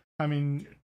 I mean,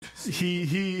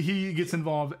 he gets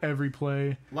involved every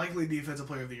play. Likely defensive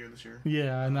player of the year this year.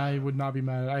 Yeah, and I would not be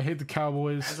mad. I hate the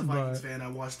Cowboys. As a Vikings fan, I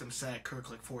watched him sack Kirk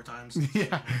like 4 times.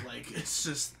 Yeah, like it's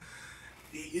just.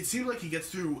 It seems like he gets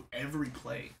through every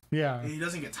play. Yeah, and he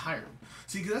doesn't get tired.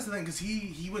 See, because that's the thing. Because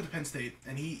he went to Penn State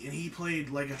and he played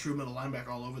like a true middle linebacker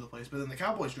all over the place. But then the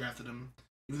Cowboys drafted him,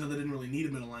 even though they didn't really need a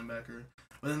middle linebacker.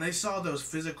 But then they saw those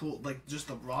physical, like just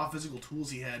the raw physical tools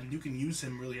he had, and you can use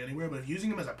him really anywhere. But if using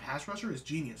him as a pass rusher is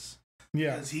genius.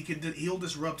 Yeah, because he'll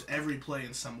disrupt every play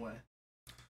in some way.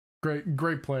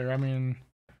 Great player. I mean,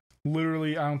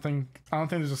 literally, I don't think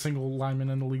there's a single lineman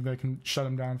in the league that can shut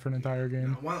him down for an entire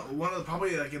game. One of the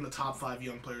probably like in the top 5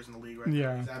 young players in the league right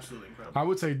now. He's absolutely incredible. I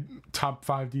would say top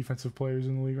 5 defensive players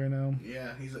in the league right now.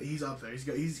 Yeah, he's up there.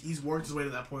 He's worked his way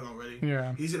to that point already.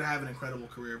 Yeah, he's gonna have an incredible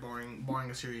career, barring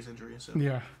a serious injury. So.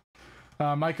 Yeah,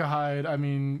 Micah Hyde. I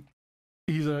mean,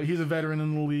 he's a veteran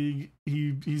in the league.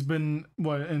 He's been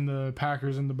in the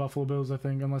Packers and the Buffalo Bills, I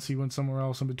think, unless he went somewhere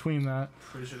else in between that.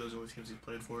 Pretty sure those are the teams he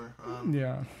played for.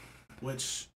 Yeah.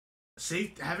 Which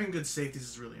having good safeties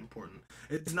is really important.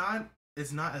 It's not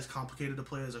as complicated to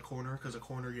play as a corner, because a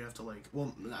corner you have to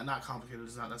not complicated.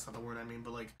 That's not the word I mean,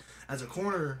 but like as a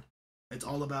corner, it's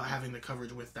all about having the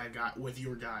coverage with that guy, with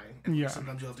your guy. And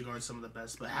sometimes you have to guard some of the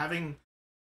best, but having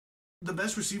the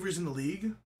best receivers in the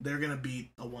league, they're gonna beat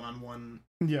a one-on-one.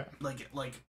 Yeah.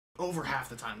 Like over half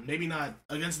the time. Maybe not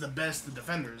against the best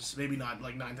defenders. Maybe not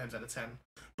like 9 times out of 10.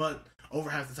 But over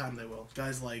half the time they will.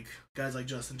 Guys like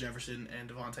Justin Jefferson and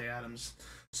Devontae Adams.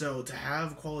 So to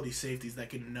have quality safeties that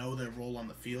can know their role on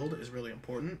the field is really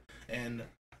important. And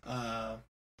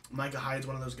Micah Hyde's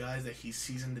one of those guys that he's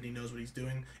seasoned and he knows what he's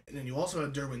doing. And then you also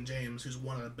have Derwin James, who's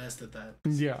one of the best at that.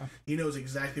 Yeah. He knows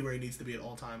exactly where he needs to be at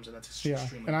all times, and that's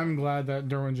extremely and I'm glad that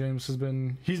Derwin James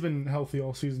he's been healthy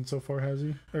all season so far, has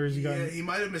he? Or has he gotten... he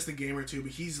might have missed a game or two,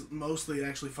 but he's mostly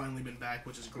actually finally been back,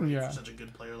 which is great for such a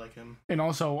good player like him. And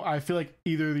also, I feel like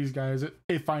either of these guys,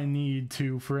 if I need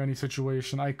to for any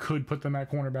situation, I could put them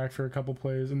at cornerback for a couple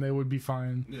plays and they would be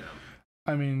fine. Yeah.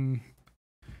 I mean,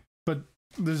 but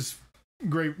there's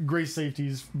great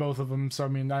safeties, both of them. So I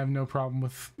mean, I have no problem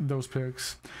with those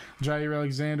picks. Jair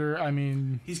Alexander, I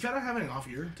mean, he's kind of having an off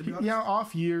year, to be honest. Yeah,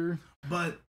 off year.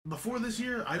 But before this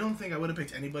year, I don't think I would have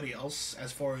picked anybody else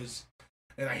as far as,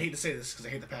 and I hate to say this because I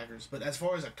hate the Packers, but as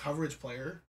far as a coverage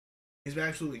player, he's been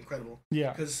absolutely incredible.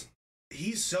 Yeah, because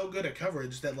he's so good at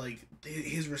coverage that like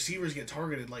his receivers get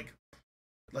targeted like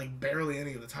barely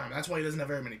any of the time. That's why he doesn't have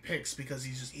very many picks, because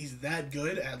he's that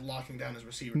good at locking down his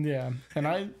receiver. Yeah,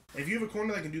 and if you have a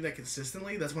corner that can do that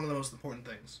consistently, that's one of the most important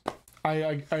things.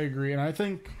 I agree, and I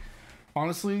think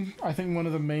honestly, one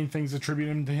of the main things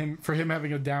attributing to him for him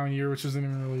having a down year, which isn't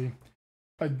even really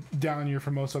a down year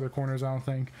for most other corners, I don't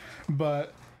think,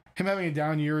 but him having a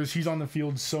down year is he's on the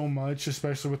field so much,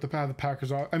 especially with the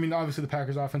Packers. I mean, obviously the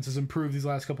Packers offense has improved these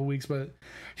last couple weeks, but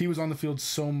he was on the field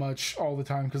so much all the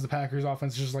time because the Packers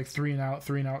offense is just like 3 and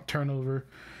out turnover.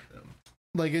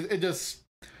 Like it just.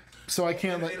 So I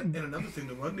can't. And another thing,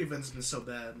 the run defense has been so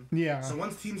bad. Yeah. So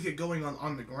once teams get going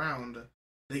on the ground,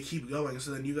 they keep going.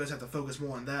 So then you guys have to focus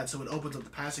more on that. So it opens up the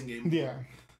passing game. Yeah.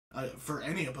 For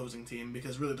any opposing team,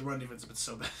 because really the run defense has been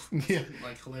so bad. Yeah.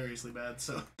 Like hilariously bad.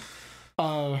 So.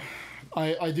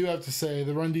 I do have to say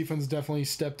the run defense definitely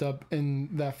stepped up in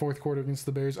that fourth quarter against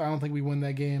the Bears. I don't think we win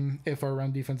that game if our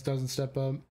run defense doesn't step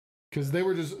up, because they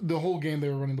were just the whole game they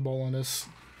were running the ball on us.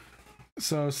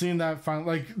 So seeing that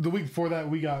like the week before that,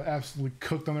 we got absolutely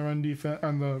cooked on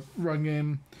the run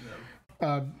game.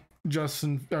 Yeah.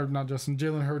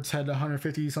 Jalen Hurts had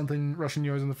 150 something rushing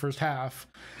yards in the first half.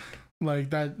 Like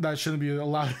that shouldn't be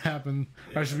allowed to happen.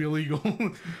 Yeah. That should be illegal.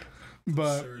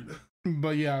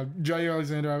 But yeah, Jair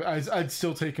Alexander, I'd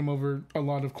still take him over a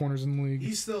lot of corners in the league.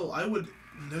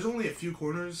 There's only a few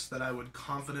corners that I would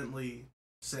confidently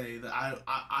say that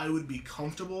I would be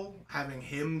comfortable having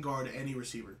him guard any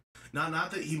receiver. Not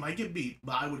that he might get beat,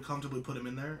 but I would comfortably put him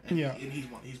in there, and he's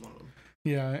one of them.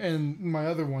 Yeah, and my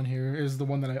other one here is the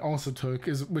one that I also took,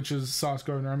 which is Sauce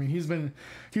Gardner. I mean, he's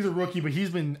a rookie, but he's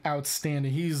been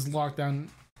outstanding. He's locked down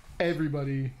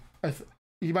everybody.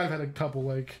 He might have had a couple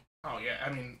Oh yeah, I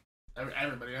mean.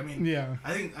 Everybody. I mean, yeah.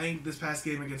 I think this past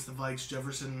game against the Vikes,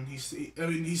 Jefferson. He's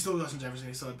still Justin Jefferson.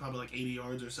 He still had probably 80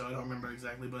 yards or so. I don't remember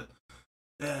exactly, but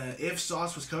if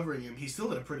Sauce was covering him, he still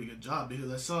did a pretty good job,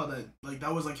 because I saw that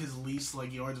that was his least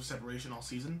yards of separation all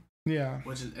season. Yeah.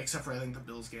 Which is, except for I think the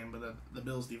Bills game, but the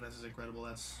Bills defense is incredible.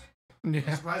 I'm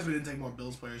surprised we didn't take more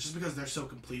Bills players, just because they're so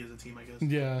complete as a team, I guess.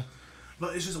 Yeah.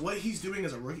 But it's just what he's doing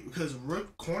as a rookie, because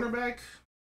cornerback.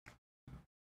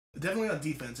 definitely on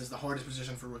defense is the hardest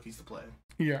position for rookies to play.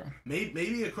 Yeah.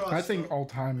 Maybe across. I think all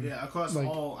time. Yeah, across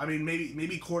all. I mean,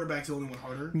 maybe quarterback's the only one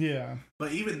harder. Yeah.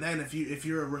 But even then, if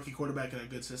you're a rookie quarterback in a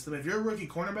good system, if you're a rookie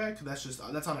cornerback,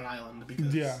 that's on an island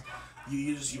because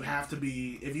you have to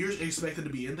be, if you're expected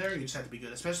to be in there, you just have to be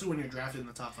good, especially when you're drafted in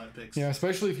the top 5 picks. Yeah,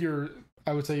 especially if you're,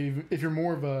 I would say, if you're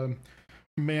more of a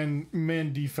man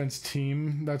defense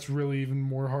team, that's really even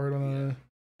more hard on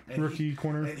a rookie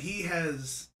corner. And he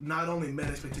has not only met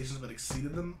expectations but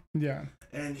exceeded them. Yeah.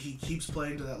 And he keeps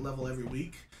playing to that level every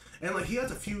week. And like he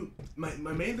has a few. My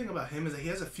main thing about him is that he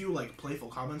has a few like playful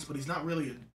comments, but he's not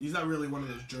really one of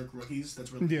those jerk rookies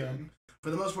that's really good. For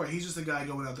the most part, he's just a guy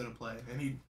going out there to play, and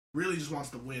he really just wants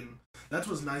to win. That's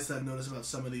what's nice that I've noticed about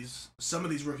some of these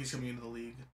rookies coming into the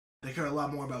league. They care a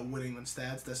lot more about winning than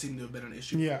stats. That seemed to have been an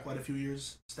issue for quite a few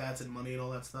years. Stats and money and all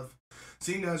that stuff.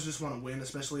 Seeing guys just want to win,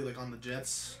 especially like on the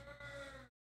Jets.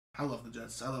 I love the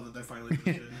Jets. I love that they're finally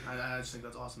doing good. I just think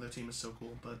that's awesome. Their team is so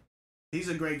cool. But he's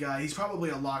a great guy. He's probably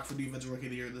a lock for Defensive Rookie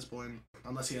of the Year at this point,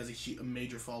 unless he has a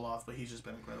major fall off. But he's just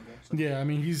been incredible. So. Yeah, I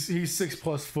mean he's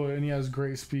 6+ foot and he has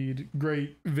great speed,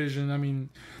 great vision. I mean,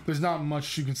 there's not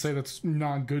much you can say that's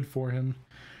not good for him.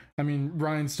 I mean,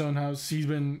 Ryan Stonehouse,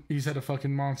 he's had a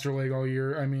fucking monster leg all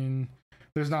year. I mean,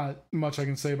 there's not much I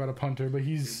can say about a punter, but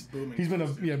he's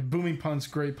been booming punts,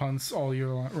 great punts all year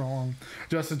long.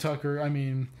 Justin Tucker, I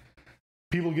mean,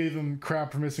 people gave him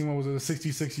crap for missing, what was it, a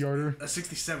 66-yarder? A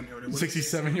 67-yarder.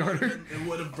 67-yarder. It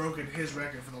would have broken his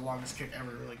record for the longest kick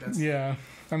ever. Yeah.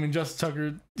 I mean, Justin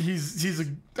Tucker,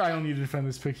 I don't need to defend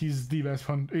this pick. He's the best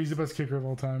he's the best kicker of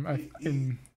all time.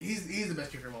 He's the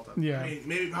best kicker of all time. Yeah. I mean,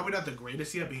 maybe probably not the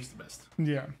greatest yet, but he's the best.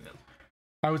 Yeah.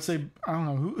 I would say, I don't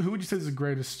know, who would you say is the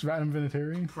greatest? Adam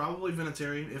Vinatieri? Probably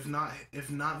Vinatieri. If not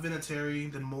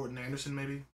Vinatieri, then Morton Anderson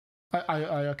maybe. I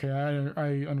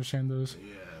understand those.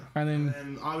 Yeah. And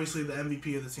then obviously the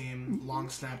MVP of the team, long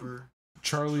snapper,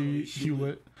 Charlie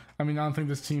Hewlett. I mean, I don't think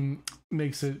this team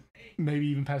makes it maybe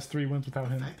even past 3 wins without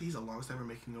him. The fact that he's a long snapper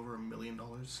making over $1 million.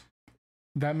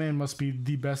 That man must be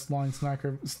the best long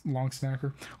snapper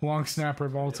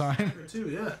of all time. Too,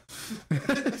 yeah.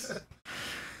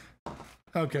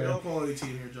 Okay. Real quality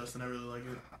team here, Justin. I really like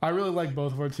it. I really like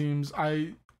both of our teams.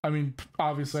 I mean,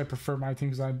 obviously, I prefer my team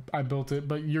because I built it,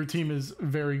 but your team is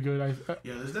very good.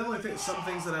 Yeah, there's definitely some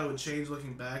things that I would change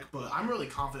looking back, but I'm really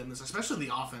confident in this, especially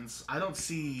the offense. I don't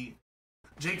see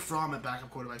Jake Fromm at backup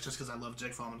quarterback just because I love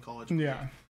Jake Fromm in college. Yeah.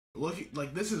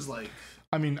 This is like...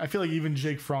 I mean, I feel like even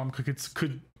Jake Fromm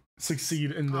could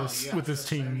succeed in this with this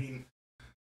team.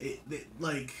 I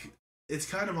mean, it's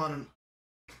kind of on...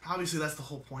 Obviously, that's the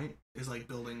whole point, is like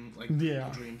building like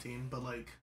a dream team, but like...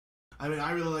 I mean,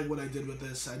 I really like what I did with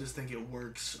this. I just think it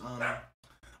works.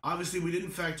 Obviously, we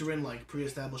didn't factor in like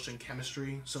pre-establishing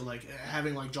chemistry, so like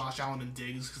having like Josh Allen and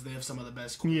Diggs because they have some of the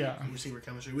best receiver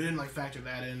chemistry. We didn't like factor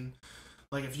that in.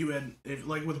 Like if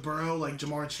like with Burrow, like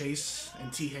Jamar Chase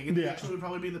and T Higgins actually would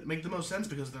probably make the most sense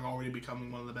because they're already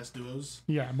becoming one of the best duos.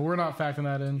 Yeah, but we're not factoring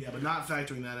that in. Yeah, but not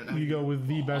factoring that in. Go with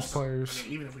the best players. I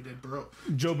mean, even if we did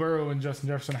Joe Burrow and Justin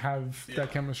Jefferson have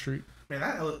that chemistry.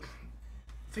 Man,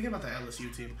 thinking about the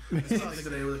LSU team. It's not like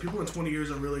today where people in 20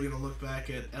 years are really going to look back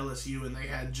at LSU and they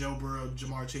had Joe Burrow,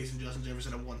 Jamar Chase, and Justin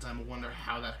Jefferson at one time and wonder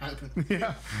how that happened.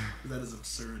 Yeah. That is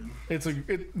absurd.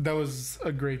 That was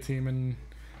a great team, and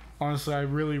honestly, I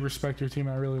really respect your team.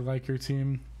 I really like your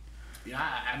team. Yeah,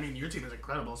 I mean, your team is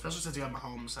incredible, especially since you have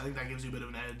Mahomes. I think that gives you a bit of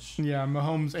an edge. Yeah,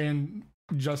 Mahomes and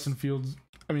Justin Fields.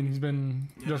 I mean,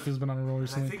 Justin Fields been on a roll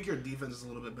recently. I think your defense is a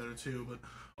little bit better too, but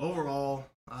overall,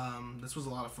 this was a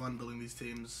lot of fun building these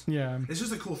teams. Yeah. It's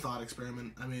just a cool thought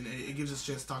experiment. I mean, it gives us a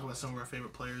chance to talk about some of our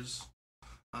favorite players,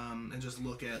 and just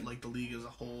look at like the league as a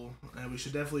whole. And we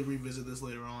should definitely revisit this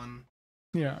later on.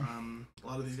 Yeah. A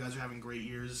lot of these guys are having great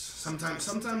years. Sometimes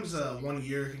 1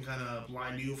 year can kind of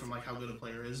blind you from like how good a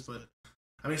player is, but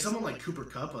I mean, someone like Cooper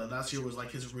Kupp last year was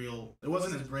like his real. It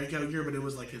wasn't his breakout year, but it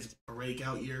was like his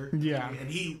breakout year. Yeah.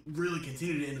 And he really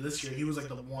continued it into this year. He was like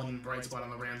the one bright spot on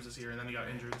the Rams this year, and then he got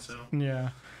injured. So. Yeah.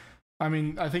 I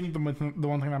mean, I think the one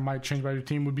thing that might change by your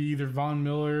team would be either Von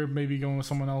Miller, maybe going with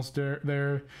someone else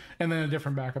there, and then a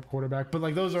different backup quarterback. But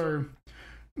like those are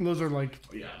like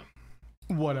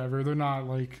whatever. They're not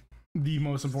like the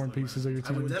most important pieces of your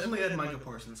team. I would definitely add Micah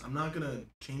Parsons. I'm not gonna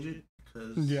change it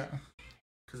because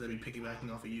that'd be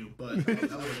piggybacking off of you. But that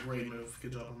was a great move.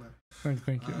 Good job on that.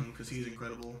 Thank you. Because he's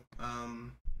incredible.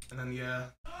 And then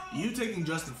you taking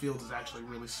Justin Fields is actually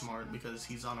really smart because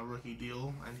he's on a rookie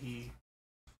deal and he's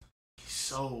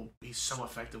he's so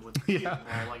effective with the ball.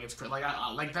 Like it's like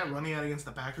like that running out against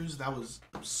the Packers, that was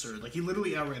absurd. Like he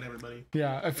literally outran everybody.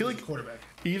 Yeah, I feel like quarterback.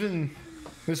 Even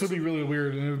this would be really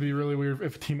weird, and it would be really weird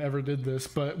if a team ever did this.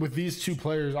 But with these two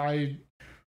players, I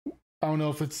don't know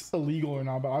if it's illegal or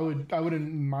not, but I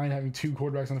wouldn't mind having two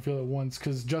quarterbacks on the field at once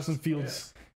because Justin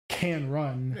Fields can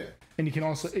run, and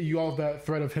you all have that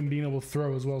threat of him being able to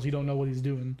throw as well, so you don't know what he's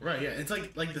doing. Right? Yeah, it's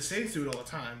like the Saints do it all the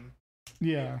time.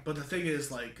 Yeah. But the thing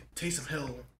is, like Taysom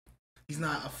Hill, he's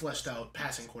not a fleshed out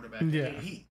passing quarterback. Yeah. I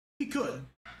mean, he could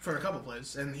for a couple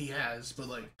plays, and he has. But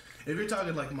like, if you're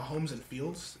talking like Mahomes and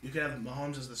Fields, you could have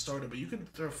Mahomes as the starter, but you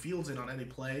could throw Fields in on any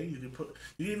play. You can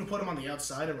even put him on the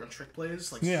outside and run trick plays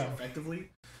so effectively.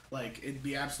 Like it'd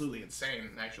be absolutely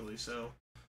insane, actually. So,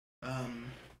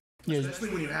 especially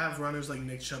when you have runners like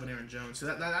Nick Chubb and Aaron Jones. So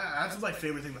that's my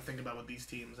favorite thing to think about with these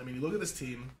teams. I mean, you look at this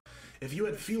team. If you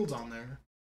had Fields on there,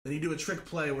 then you do a trick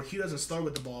play where he doesn't start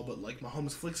with the ball, but like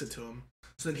Mahomes flicks it to him.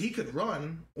 So then he could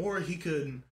run, or he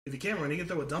could, if he can't run, he can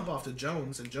throw a dump off to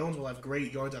Jones, and Jones will have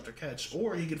great yards after catch.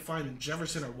 Or he could find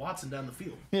Jefferson or Watson down the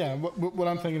field. Yeah, what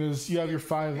I'm thinking is you have your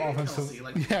five offensive, you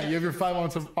have your five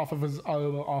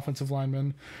offensive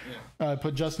linemen. Yeah.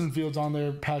 Put Justin Fields on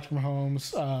there, Patrick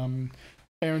Mahomes,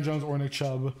 Aaron Jones or Nick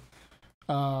Chubb,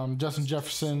 Justin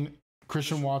Jefferson,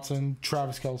 Christian Watson,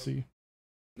 Travis Kelce.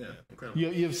 Yeah, incredible.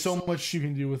 You have so much you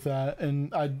can do with that,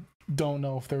 and I don't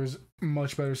know if there's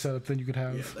much better setup than you could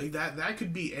have. Yeah, like that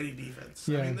could be any defense.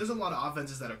 Yeah. I mean, there's a lot of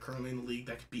offenses that are currently in the league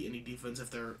that could be any defense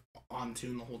if they're on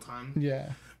tune the whole time.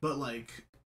 Yeah. But like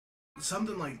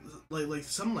something like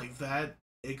something like that,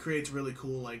 it creates really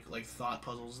cool like thought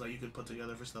puzzles that you could put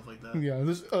together for stuff like that. Yeah,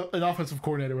 there's an offensive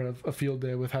coordinator would have a field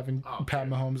day with having Pat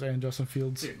Mahomes and Justin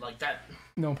Fields. Dude, like that.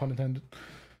 No pun intended.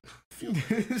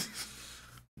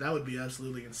 That would be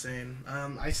absolutely insane.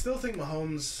 I still think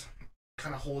Mahomes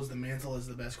kind of holds the mantle as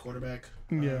the best quarterback.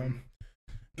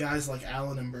 Guys like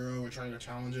Allen and Burrow are trying to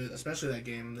challenge it, especially that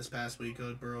game this past week.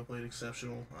 Burrow played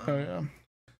exceptional.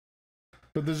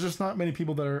 But there's just not many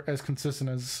people that are as consistent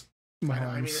as Mahomes.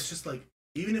 I mean, it's just like,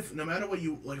 even if, no matter what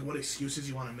you, like, what excuses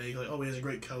you want to make, like, oh, he has a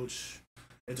great coach,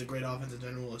 it's a great offense in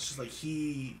general, it's just like,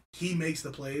 he makes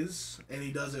the plays, and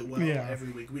he does it well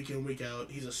every week in, week out.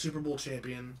 He's a Super Bowl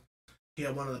champion. He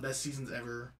had one of the best seasons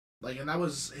ever. Like, and that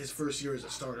was his first year as a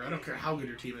starter. I don't care how good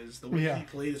your team is. The way he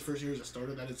played his first year as a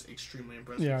starter, that is extremely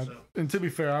impressive. Yeah, so. And to be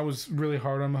fair, I was really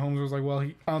hard on Mahomes. I was like, well,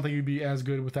 I don't think he'd be as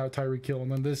good without Tyreek Hill.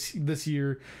 And then this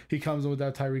year, he comes in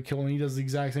without Tyreek Hill, and he does the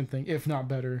exact same thing, if not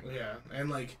better. Yeah,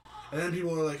 and then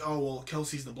people are like, oh, well,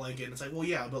 Kelsey's the blanket. And it's like, well,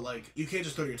 yeah, but, like, you can't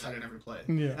just throw your tight end every play.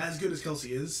 Yeah. As good as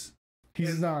Kelsey is,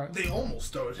 he's not. They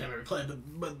almost throw it to him every play,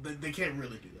 but they can't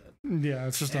really do that. Yeah,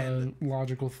 it's just not a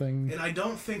logical thing. And I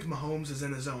don't think Mahomes is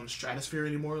in his own stratosphere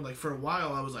anymore. Like, for a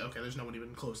while, I was like, okay, there's no one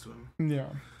even close to him. Yeah.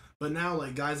 But now,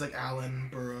 like, guys like Allen,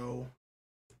 Burrow,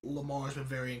 Lamar's been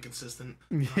very inconsistent.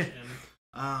 Yeah.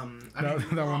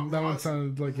 That one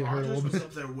sounded like it hurt a little bit. Was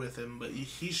up there with him, but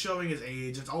he's showing his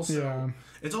age. It's also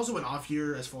an off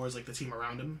year as far as, like, the team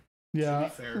around him. Yeah,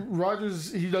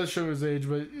 Rodgers, he does show his age,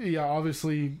 but yeah,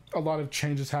 obviously a lot of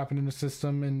changes happen in the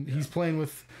system, and he's playing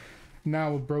with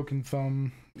now a broken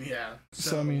thumb. Yeah.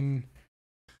 So I mean,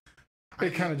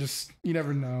 it kind of just, you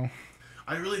never know.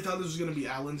 I really thought this was going to be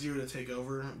Allen's year to take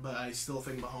over, but I still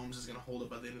think Mahomes is going to hold it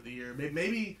by the end of the year.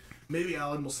 Maybe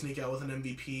Allen will sneak out with an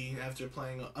MVP after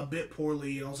playing a bit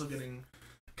poorly and also getting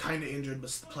kind of injured,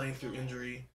 but playing through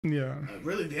injury. Yeah.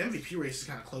 Really, the MVP race is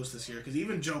kind of close this year because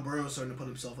even Joe Burrow is starting to put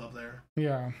himself up there.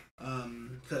 Yeah.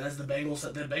 As the Bengals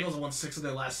have won 6 of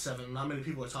their last 7. Not many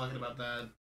people are talking about that.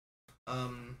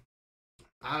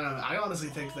 I don't know. I honestly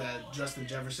think that Justin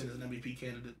Jefferson is an MVP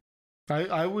candidate.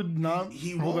 I would not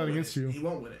hold that against you. He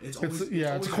won't win it. It's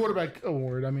a quarterback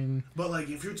award. I mean, but like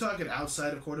if you're talking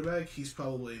outside of quarterback, he's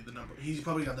probably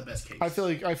got the best case. I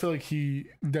feel like he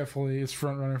definitely is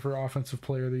front runner for offensive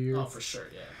player of the year. Oh, for sure,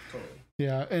 yeah, totally.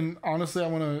 Yeah, and honestly, I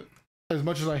want to, as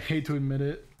much as I hate to admit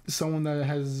it, someone that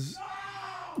has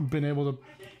been able to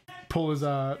pull his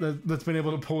that's been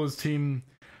able to pull his team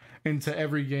into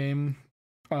every game.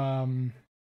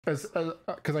 Because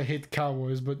I hate the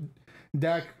Cowboys, but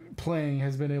Dak playing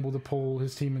has been able to pull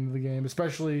his team into the game,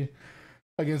 especially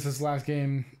against this last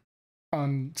game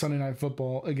on Sunday Night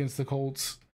Football against the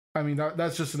Colts. I mean,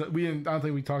 that's just I don't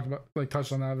think we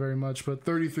touched on that very much, but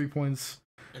 33 points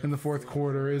in the fourth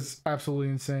quarter is absolutely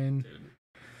insane. Dude.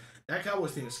 That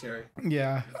Cowboys team is scary.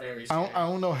 Yeah, very scary. I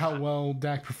don't know how well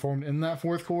Dak performed in that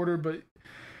fourth quarter, but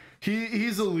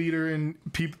he's a leader, and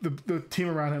the team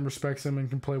around him respects him and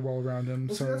can play well around him.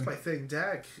 Well, so that's my thing.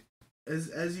 Dak,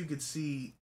 as you could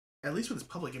see, at least with his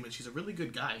public image, he's a really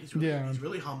good guy. He's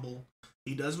really humble.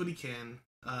 He does what he can.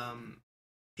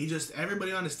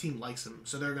 Everybody on his team likes him,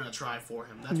 so they're gonna try for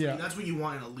him. That's what you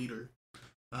want in a leader.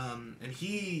 And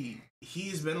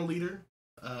he's been a leader.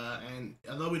 And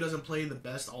although he doesn't play the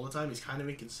best all the time, he's kind of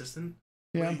inconsistent.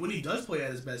 Yeah. When he does play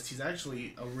at his best, he's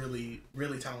actually a really,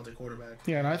 really talented quarterback.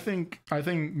 Yeah, and I think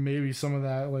maybe some of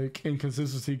that like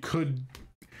inconsistency could,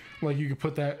 like, you could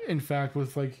put that in fact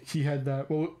with like he had that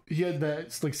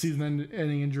like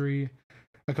season-ending injury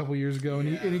a couple years ago,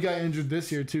 and he got injured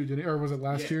this year too, didn't he? Or was it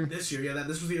last year? This year,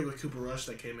 this was the year with Cooper Rush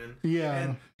that came in. Yeah,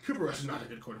 and Cooper Rush is not a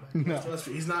good quarterback. No,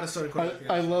 he's not a starting quarterback.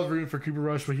 I love rooting for Cooper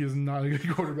Rush, but he is not a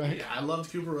good quarterback. Yeah, I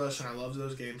loved Cooper Rush and I loved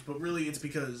those games, but really it's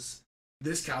because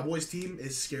this Cowboys team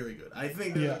is scary good. I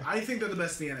think they're the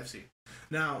best in the NFC.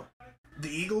 Now, the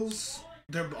Eagles,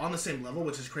 they're on the same level,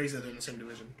 which is crazy that they're in the same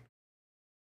division.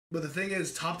 But the thing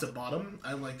is, top to bottom,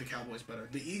 I like the Cowboys better.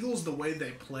 The Eagles, the way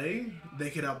they play, they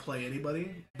could outplay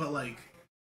anybody, but like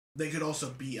they could also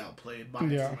be outplayed by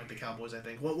like the Cowboys. I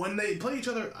think when they play each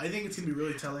other, I think it's gonna be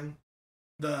really telling.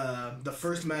 The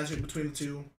first matchup between the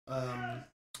two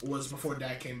was before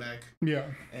Dak came back. Yeah,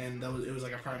 and it was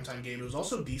like a primetime game. It was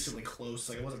also decently close.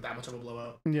 Like it wasn't that much of a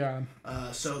blowout. Yeah.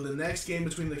 So the next game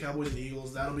between the Cowboys and the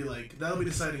Eagles, that'll be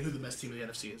deciding who the best team in the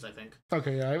NFC is. I think.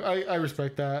 Okay, yeah, I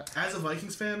respect that. As a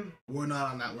Vikings fan, we're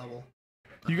not on that level.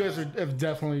 You guys have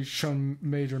definitely shown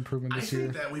major improvement this year. I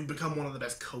think that we've become one of the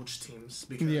best coached teams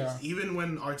because even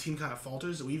when our team kind of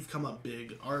falters, we've come up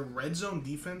big. Our red zone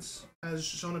defense has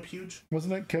shown up huge.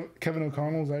 Wasn't it Kevin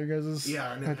O'Connell? Is that your guys'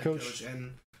 our new head coach?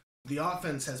 And the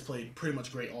offense has played pretty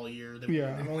much great all year.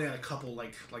 They've only had a couple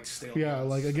like stale. Yeah,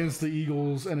 like against the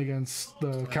Eagles and against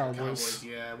the Cowboys.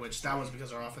 Yeah, which that was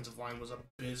because our offensive line was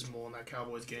abysmal in that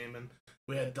Cowboys game, and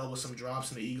we had dealt with some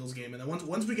drops in the Eagles game. And then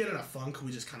once we get in a funk,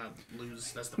 we just kind of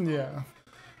lose. That's the problem. Yeah.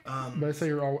 But I say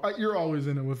you're always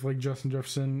in it with like Justin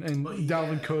Jefferson and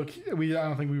Dalvin Cook. I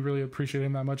don't think we really appreciate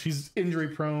him that much. He's injury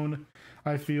prone,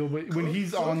 I feel, but when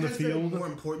he's on the field, more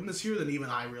important this year than even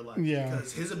I realized. Yeah,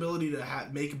 because his ability to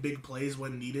make big plays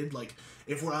when needed, like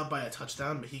if we're out by a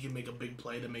touchdown, but he can make a big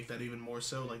play to make that even more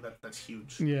so. Like that's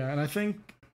huge. Yeah, and I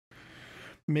think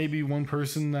maybe one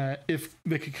person that if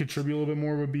they could contribute a little bit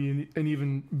more would be an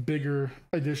even bigger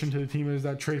addition to the team is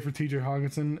that trade for TJ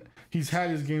Hawkinson. He's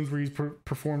had his games where he's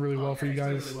performed really well for you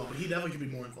guys. Really well, but he definitely could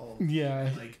be more involved. Yeah.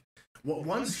 Like,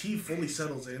 once he fully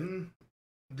settles in,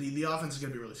 the offense is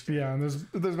going to be really scary. Yeah, and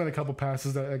there's been a couple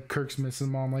passes that Kirk's missed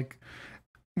him on. Like,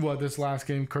 this last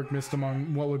game, Kirk missed him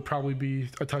on what would probably be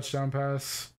a touchdown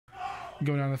pass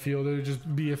going down the field. It would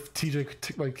just be if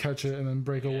TJ could catch it and then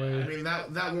break away. I mean,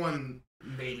 that one,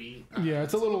 maybe.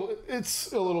 It's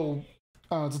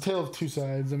a tale of two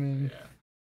sides. I mean... Yeah.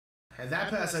 And that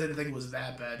pass, I didn't think was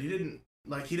that bad. He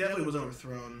definitely was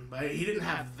overthrown, but he didn't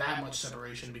have that much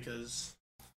separation because,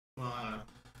 well, I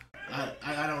don't know.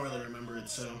 I don't really remember it,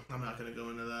 so I'm not going to go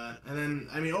into that. And then,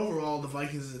 I mean, overall, the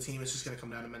Vikings as a team, it's just going to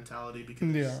come down to mentality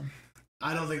because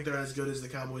I don't think they're as good as the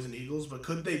Cowboys and Eagles, but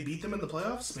could they beat them in the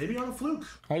playoffs? Maybe on a fluke.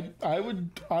 I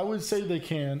would say they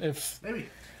can maybe.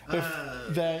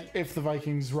 If the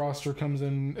Vikings roster comes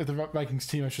in, if the Vikings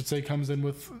team, I should say, comes in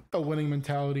with a winning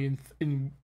mentality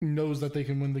and knows that they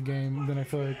can win the game, then I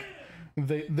feel like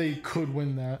they could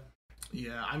win that.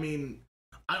 Yeah, I mean,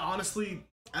 I honestly,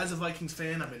 as a Vikings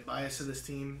fan, I've been biased to this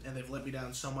team, and they've let me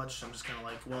down so much. I'm just kind of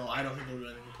like, well, I don't think they'll do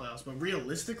anything in the playoffs. But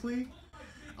realistically,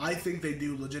 I think they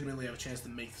do legitimately have a chance to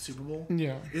make the Super Bowl.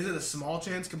 Yeah. Is it a small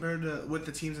chance compared to with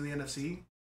the teams in the NFC?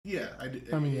 Yeah, I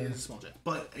mean, it is a small chance,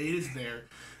 but it is there.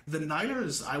 The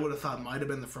Niners, I would have thought might have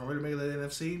been the front runner to make the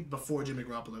NFC before Jimmy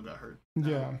Garoppolo got hurt.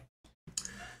 Yeah.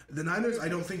 The Niners, I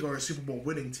don't think, are a Super Bowl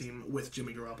winning team with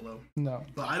Jimmy Garoppolo. No.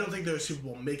 But I don't think they're a Super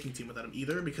Bowl making team without him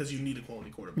either because you need a quality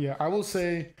quarterback. Yeah, I will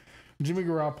say Jimmy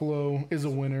Garoppolo is a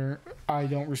winner. I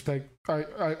don't respect...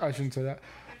 I shouldn't say that.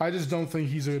 I just don't think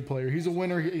he's a good player. He's a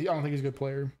winner. I don't think he's a good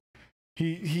player.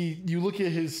 You look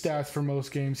at his stats for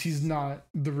most games, he's not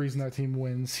the reason that team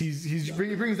wins. He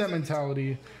brings that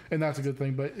mentality, and that's a good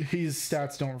thing, but his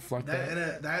stats don't reflect that.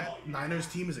 And that Niners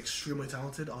team is extremely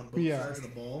talented on both sides of the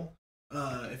ball.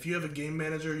 If you have a game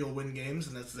manager, you'll win games,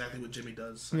 and that's exactly what Jimmy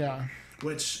does. Yeah.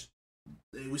 Which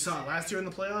we saw last year in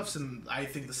the playoffs, and I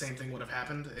think the same thing would have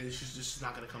happened. It's just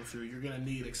not going to come through. You're going to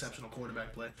need exceptional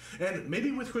quarterback play. And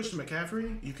maybe with Christian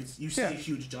McCaffrey, you see a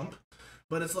huge jump.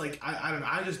 But it's like, I don't know.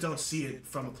 I just don't see it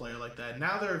from a player like that.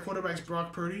 Now their quarterback's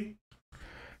Brock Purdy.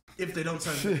 If they don't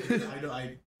sign Baker,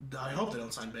 I hope they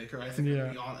don't sign Baker. I think it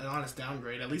would be an honest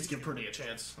downgrade. At least give Purdy a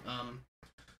chance.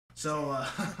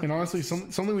 And honestly,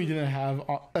 something we didn't have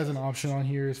as an option on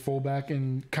here is fullback,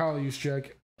 and Kyle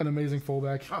Juszczyk, an amazing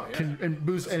fullback, can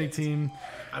boost any team.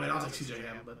 I mean, I'll take CJ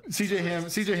Ham, but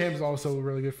CJ Ham is also a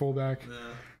really good fullback. Yeah.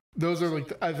 those are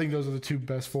like I think those are the two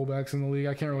best fullbacks in the league.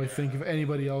 I can't really think of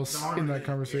anybody else in that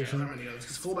conversation. Yeah,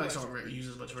 because fullbacks aren't used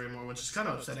as much anymore, which is kind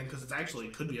of upsetting because it actually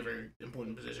could be a very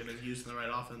important position if used in the right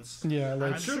offense. Yeah,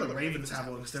 like, I'm sure the Ravens have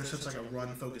one because they're such like a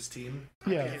run-focused team.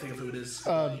 Yeah, I can't think of who it is.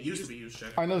 It used to be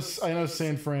Juszczyk. I know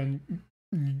San Fran,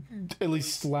 at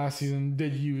least last season,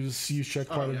 did use Juszczyk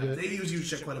quite a bit. They use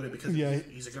Juszczyk quite a bit because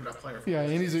he's a good enough player.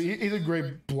 And he's a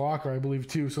great blocker, I believe,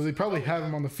 too. So they probably have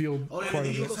him on the field quite a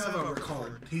bit. They also have a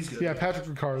Ricard. He's good. Yeah, Patrick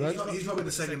Ricard. He's probably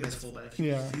the second best fullback.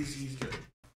 He's good.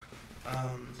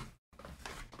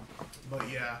 But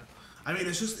yeah, I mean,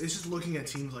 it's just looking at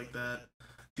teams like that.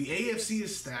 The AFC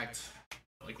is stacked,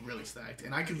 like really stacked,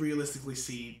 and I could realistically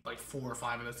see like 4 or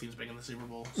 5 of those teams making the Super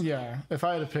Bowl. So. Yeah, if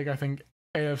I had to pick, I think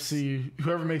AFC,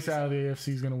 whoever makes it out of the AFC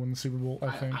is going to win the Super Bowl,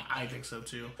 I think. I think so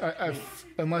too.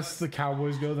 Unless the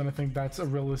Cowboys go, then I think that's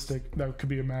that could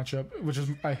be a matchup, which is,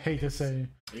 I hate to say,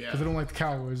 because I don't like the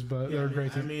Cowboys, but they're a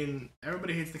great team. I mean,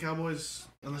 everybody hates the Cowboys,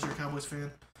 unless you're a Cowboys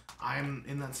fan. I'm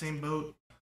in that same boat,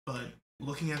 but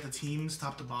looking at the teams,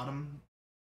 top to bottom,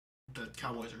 the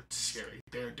Cowboys are scary.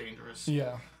 They're dangerous.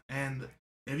 Yeah. And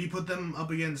if you put them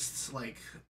up against, like,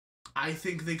 I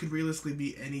think they could realistically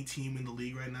beat any team in the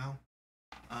league right now.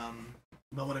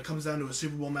 But when it comes down to a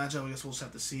Super Bowl matchup, I guess we'll just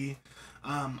have to see.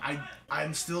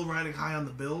 I'm still riding high on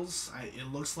the Bills.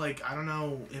 It looks like, I don't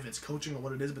know if it's coaching or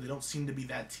what it is, but they don't seem to be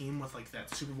that team with like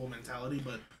that Super Bowl mentality.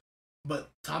 But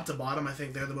top to bottom, I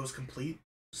think they're the most complete.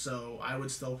 So I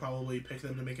would still probably pick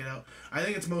them to make it out. I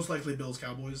think it's most likely Bills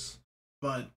Cowboys,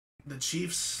 but the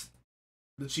Chiefs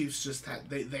just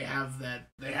they have that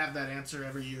answer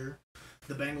every year.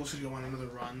 The Bengals should go on another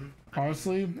run.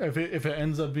 Honestly, if it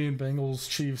ends up being Bengals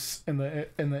Chiefs in the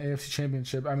AFC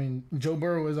Championship, I mean, Joe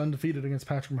Burrow is undefeated against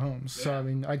Patrick Mahomes. Yeah. So I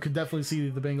mean, I could definitely see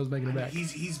the Bengals making it back.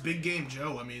 He's big game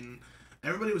Joe. I mean,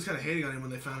 everybody was kind of hating on him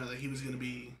when they found out that he was going to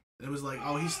be. It was like,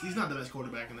 oh, he's not the best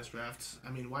quarterback in this draft. I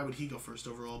mean, why would he go first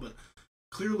overall? But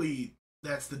clearly,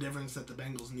 that's the difference that the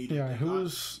Bengals needed. Yeah, who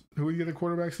were the other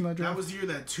quarterbacks in that draft? That was the year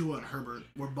that Tua and Herbert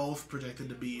were both projected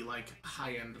to be like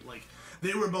high end. Like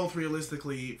they were both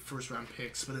realistically first round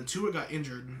picks, but then Tua got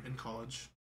injured in college,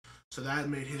 so that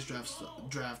made his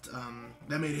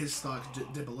that made his stock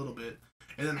dip a little bit.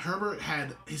 And then Herbert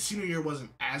had his senior year wasn't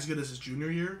as good as his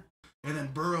junior year. And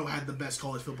then Burrow had the best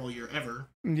college football year ever.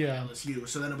 Yeah. At LSU.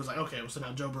 So then it was like, okay, well, so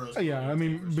now Joe Burrow's. Yeah, I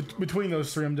mean, between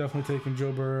those three, I'm definitely taking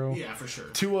Joe Burrow. Yeah, for sure.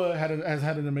 Tua has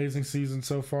had an amazing season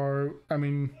so far. I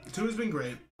mean, Tua's been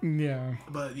great. Yeah.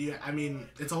 But yeah, I mean,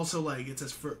 it's also like it's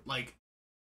his first, like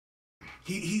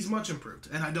he's much improved,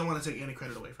 and I don't want to take any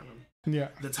credit away from him. Yeah.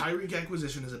 The Tyreek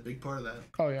acquisition is a big part of that.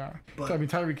 Oh yeah. But I mean,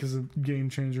 Tyreek is a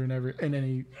game changer in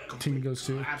any team he goes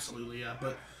to. Absolutely, yeah.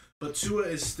 But Tua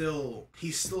is still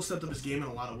stepped up his game in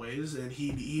a lot of ways, and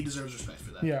he deserves respect for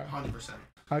that. Yeah, 100%.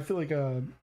 I feel like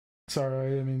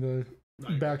sorry, I mean to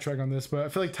backtrack on this, but I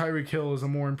feel like Tyreek Hill is a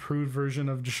more improved version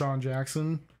of Deshaun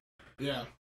Jackson. Yeah,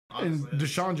 honestly, and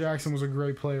Deshaun Jackson was a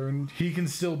great player, and he can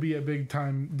still be a big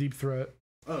time deep threat.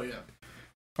 Oh yeah.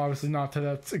 Obviously not to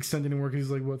that extent anymore. Cause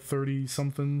he's like what 30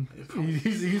 something.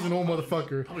 He's an old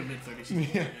motherfucker. Probably mid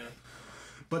 30s. Yeah.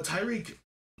 But Tyreek.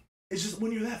 It's just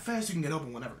when you're that fast, you can get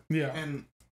open whenever. Yeah.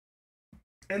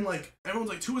 And like everyone's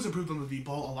like Tua's improved on the deep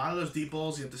ball. A lot of those deep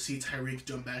balls, you have to see Tyreek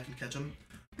jump back and catch them.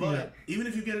 But even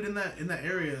if you get it in that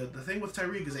area, the thing with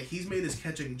Tyreek is that he's made his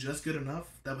catching just good enough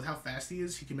that with how fast he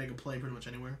is, he can make a play pretty much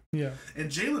anywhere. Yeah.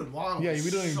 And Jalen Waddle. Yeah, we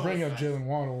don't even bring up Jalen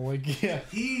Waddle. Like, yeah.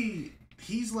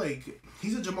 He's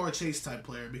a Jamar Chase type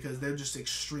player because they're just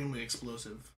extremely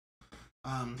explosive.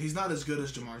 He's not as good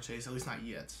as Jamar Chase, at least not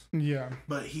yet. Yeah.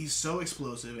 But he's so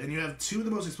explosive, and you have two of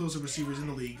the most explosive receivers in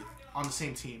the league on the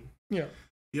same team. Yeah.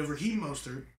 You have Raheem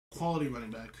Mostert, quality running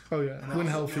back. Oh yeah, when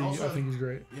healthy, I think he's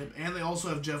great. Yep, and they also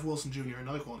have Jeff Wilson Jr.,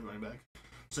 another quality running back.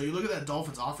 So you look at that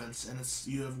Dolphins offense, and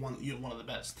you have one of the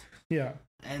best. Yeah.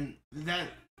 And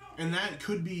that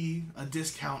could be a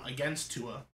discount against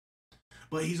Tua.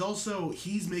 But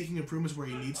he's making improvements where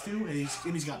he needs to, and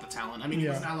he's got the talent. I mean, he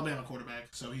was an Alabama quarterback,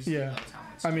 so he's got the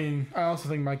talent. So. I mean, I also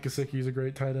think Mike Gesicki is a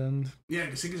great tight end. Yeah,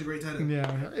 Gesicki's a great tight end.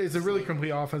 Yeah, it's a really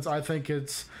complete offense. I think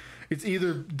it's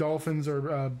either Dolphins or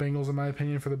Bengals, in my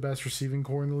opinion, for the best receiving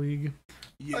core in the league.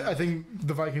 Yeah. I think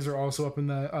the Vikings are also up in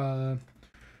that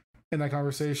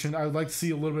conversation. I would like to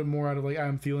see a little bit more out of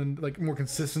Adam Thielen, like more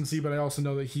consistency, but I also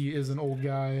know that he is an old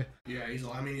guy. Yeah,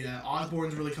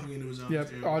 Osborne's really coming into his own. Yeah,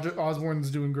 Osborne's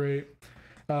doing great.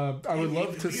 I would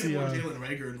love to see Jalen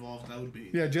Reagor involved. That would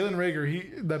be. Yeah, Jalen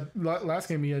Reagor. That last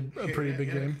game he had a pretty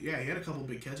big game. Yeah, he had a couple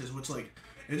big catches, which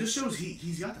it just shows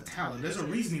he's got the talent. There's a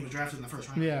reason he was drafted in the first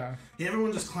round. Yeah.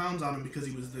 Everyone just clowns on him because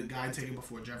he was the guy taken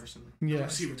before Jefferson. Yeah. The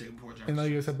receiver taken before Jefferson. And now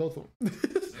you guys have both of them.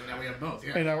 And now we have both.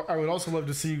 Yeah. And I would also love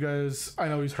to see you guys. I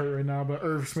know he's hurt right now, but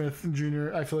Irv Smith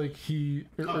Jr. I feel like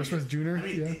Irv Smith Jr. I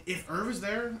mean, if Irv is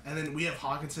there, and then we have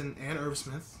Hawkinson and Irv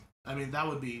Smith, I mean, that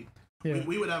would be. Yeah.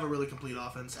 We would have a really complete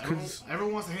offense.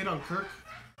 Everyone wants to hate on Kirk,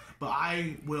 but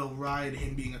I will ride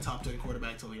him being a top 10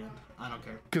 quarterback till the end. I don't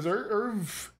care. Because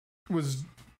Irv was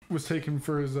taken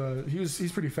for his.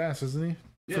 He's pretty fast, isn't he?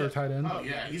 Yeah. For a tight end. Oh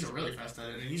yeah, he's a really fast tight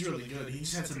end, and he's really good. He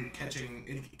just had some catching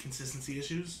inconsistency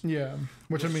issues. Yeah,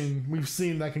 which I mean, we've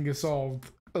seen that can get solved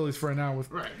at least for right now with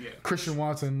Christian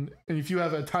Watson. And if you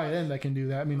have a tight end that can do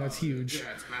that, I mean, that's huge. Yeah,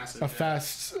 it's massive. A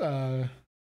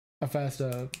fast,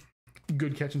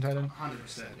 good catching tight end.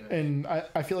 100%. Yeah. And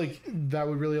I feel like that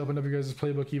would really open up your guys'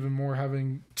 playbook even more,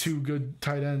 having two good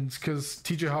tight ends, because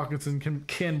T.J. Hawkinson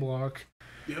can block.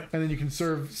 Yep. And then you can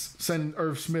send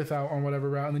Irv Smith out on whatever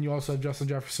route, and then you also have Justin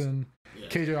Jefferson,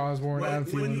 KJ Osborne, Adam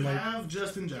Thielen. When you have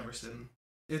Justin Jefferson,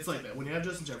 it's like that. When you have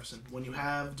Justin Jefferson, when you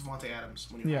have Devontae Adams,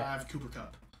 when you have Cooper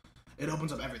Kupp, it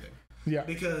opens up everything. Yeah.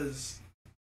 Because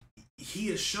he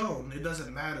has shown it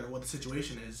doesn't matter what the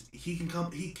situation is. He can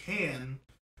come. He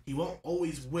won't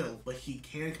always will, but he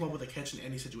can come up with a catch in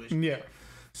any situation. Yeah.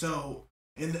 So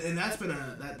and that's been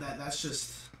that's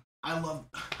just. I love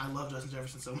Justin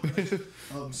Jefferson so much.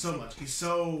 I love him so much. He's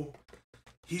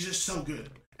just so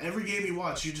good. Every game you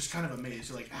watch, you're just kind of amazed.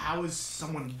 You're like, how is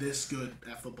someone this good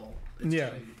at football?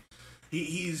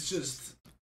 He's just,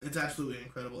 it's absolutely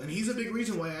incredible. And he's a big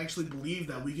reason why I actually believe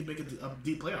that we could make a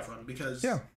deep playoff run, because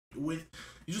you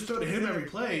just throw to him every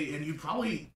play and you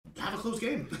probably have a close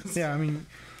game. Yeah, I mean,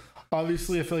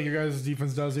 obviously I feel like your guys'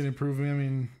 defense does need improving. I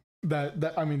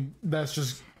mean, that's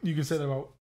just, you can say that about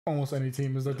almost any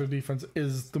team, is that their defense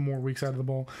is the more weak side of the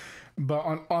ball. But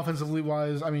on offensively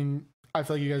wise, I mean, I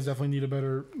feel like you guys definitely need a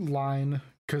better line,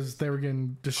 because they were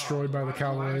getting destroyed by the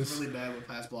Cowboys. It's really bad with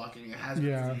pass blocking. It has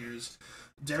been for years.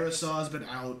 Derisaw's been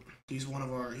out. He's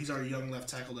our young left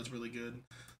tackle that's really good.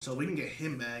 So we can get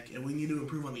him back, and we need to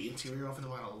improve on the interior offensive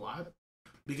line a lot,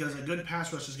 because a good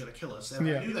pass rush is going to kill us. And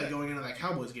I knew that going into that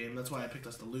Cowboys game. That's why I picked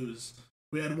us to lose.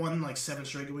 We had won 7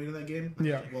 straight going into that game.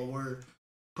 Yeah. Well, we're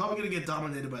probably going to get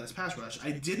dominated by this pass rush.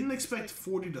 I didn't expect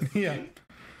 40-3. Yeah.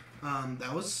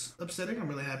 That was upsetting. I'm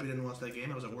really happy I didn't watch that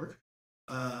game. I was at work.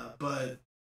 But,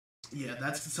 yeah,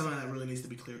 that's something that really needs to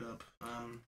be cleared up.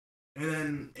 And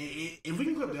then if we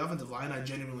can clear up the offensive line, I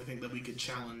genuinely think that we could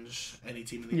challenge any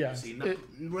team in the NFC.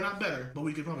 We're not better, but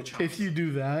we could probably challenge. If you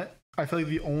do that, I feel like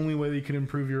the only way that you can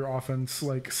improve your offense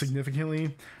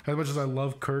significantly, as much as I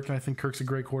love Kirk, and I think Kirk's a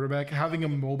great quarterback, having a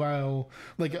mobile,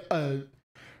 a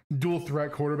dual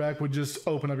threat quarterback would just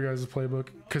open up your guys' playbook,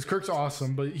 because Kirk's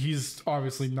awesome, but he's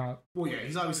obviously not. Well, yeah,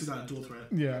 he's obviously not a dual threat.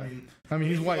 Yeah, I mean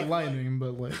he's White Lightning,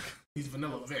 but he's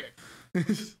Vanilla Vic.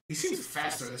 He seems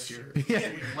faster this year. Yeah,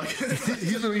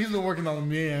 he's been working on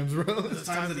the memes, bro. The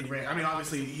times that he ran. I mean,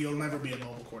 obviously he'll never be a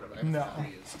mobile quarterback. No,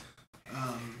 he is.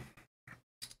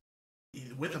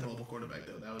 With a mobile quarterback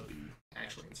though, that would be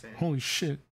actually insane. Holy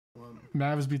shit.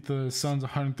 Mavs beat the Suns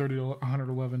 130 to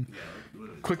 111. Yeah,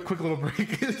 quick little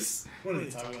break. What are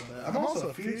you talking about that? I'm also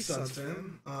a Phoenix Suns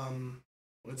fan.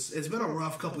 It's been a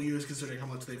rough couple years considering how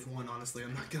much they've won. Honestly,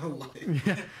 I'm not gonna lie.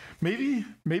 Yeah, maybe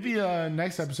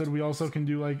next episode we also can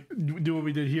do what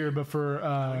we did here, but for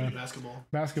basketball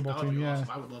team. Yeah, awesome.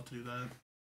 I would love to do that.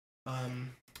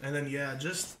 And then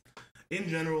just. In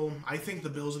general, I think the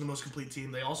Bills are the most complete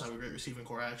team. They also have a great receiving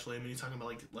core, actually. I mean, you're talking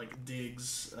about like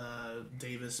Diggs,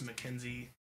 Davis, McKenzie,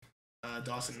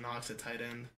 Dawson Knox at tight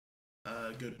end.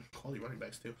 Good quality running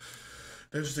backs, too.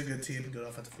 They're just a good team, good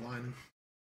offensive line.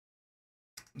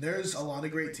 There's a lot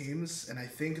of great teams, and I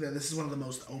think that this is one of the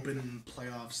most open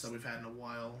playoffs that we've had in a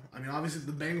while. I mean, obviously,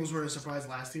 the Bengals were a surprise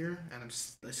last year, and I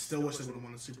still wish they would have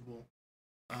won the Super Bowl.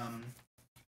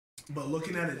 But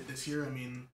looking at it this year, I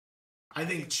mean, I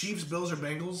think Chiefs, Bills, or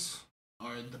Bengals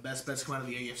are the best bets come out of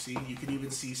the AFC. You could even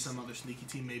see some other sneaky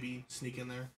team maybe sneak in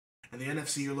there. And the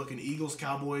NFC, you're looking Eagles,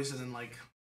 Cowboys, and then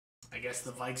I guess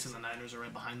the Vikes and the Niners are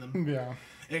right behind them. Yeah.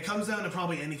 And it comes down to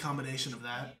probably any combination of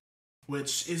that,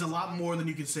 which is a lot more than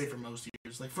you could say for most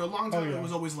years. For a long time, it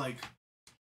was always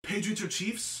Patriots or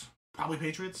Chiefs, probably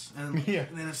Patriots. And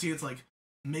in the NFC, it's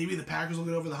maybe the Packers will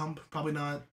get over the hump, probably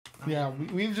not.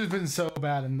 We've just been so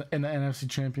bad in the NFC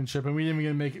Championship, and we didn't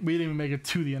even make it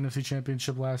to the NFC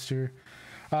Championship last year.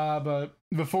 But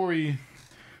before we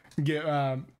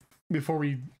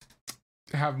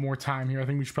have more time here, I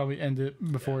think we should probably end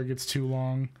it before it gets too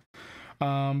long.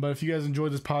 But if you guys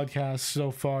enjoyed this podcast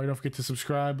so far, don't forget to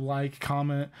subscribe, like,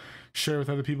 comment, share with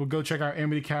other people. Go check out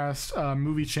AmityCast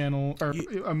movie channel, or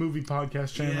a movie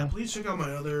podcast channel. Yeah, please check out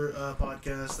my other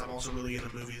podcast. I'm also really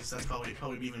into movies. That's probably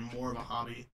even more of a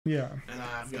hobby. Yeah. And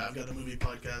I've got the movie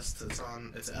podcast.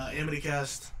 It's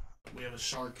AmityCast. We have a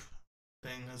shark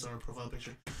thing as our profile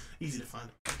picture. Easy to find.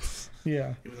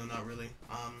 Yeah. Even though not really.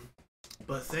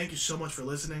 But thank you so much for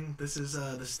listening. This is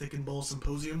the Stick and Bowl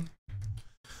Symposium.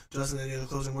 Justin, any other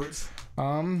closing words? Yeah,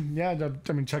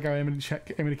 I mean, check out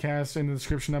AmityCast in the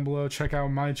description down below. Check out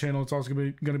my channel. It's also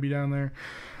going to be down there.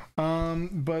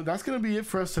 But that's going to be it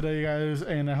for us today, guys.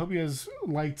 And I hope you guys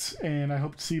liked, and I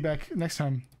hope to see you back next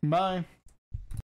time. Bye.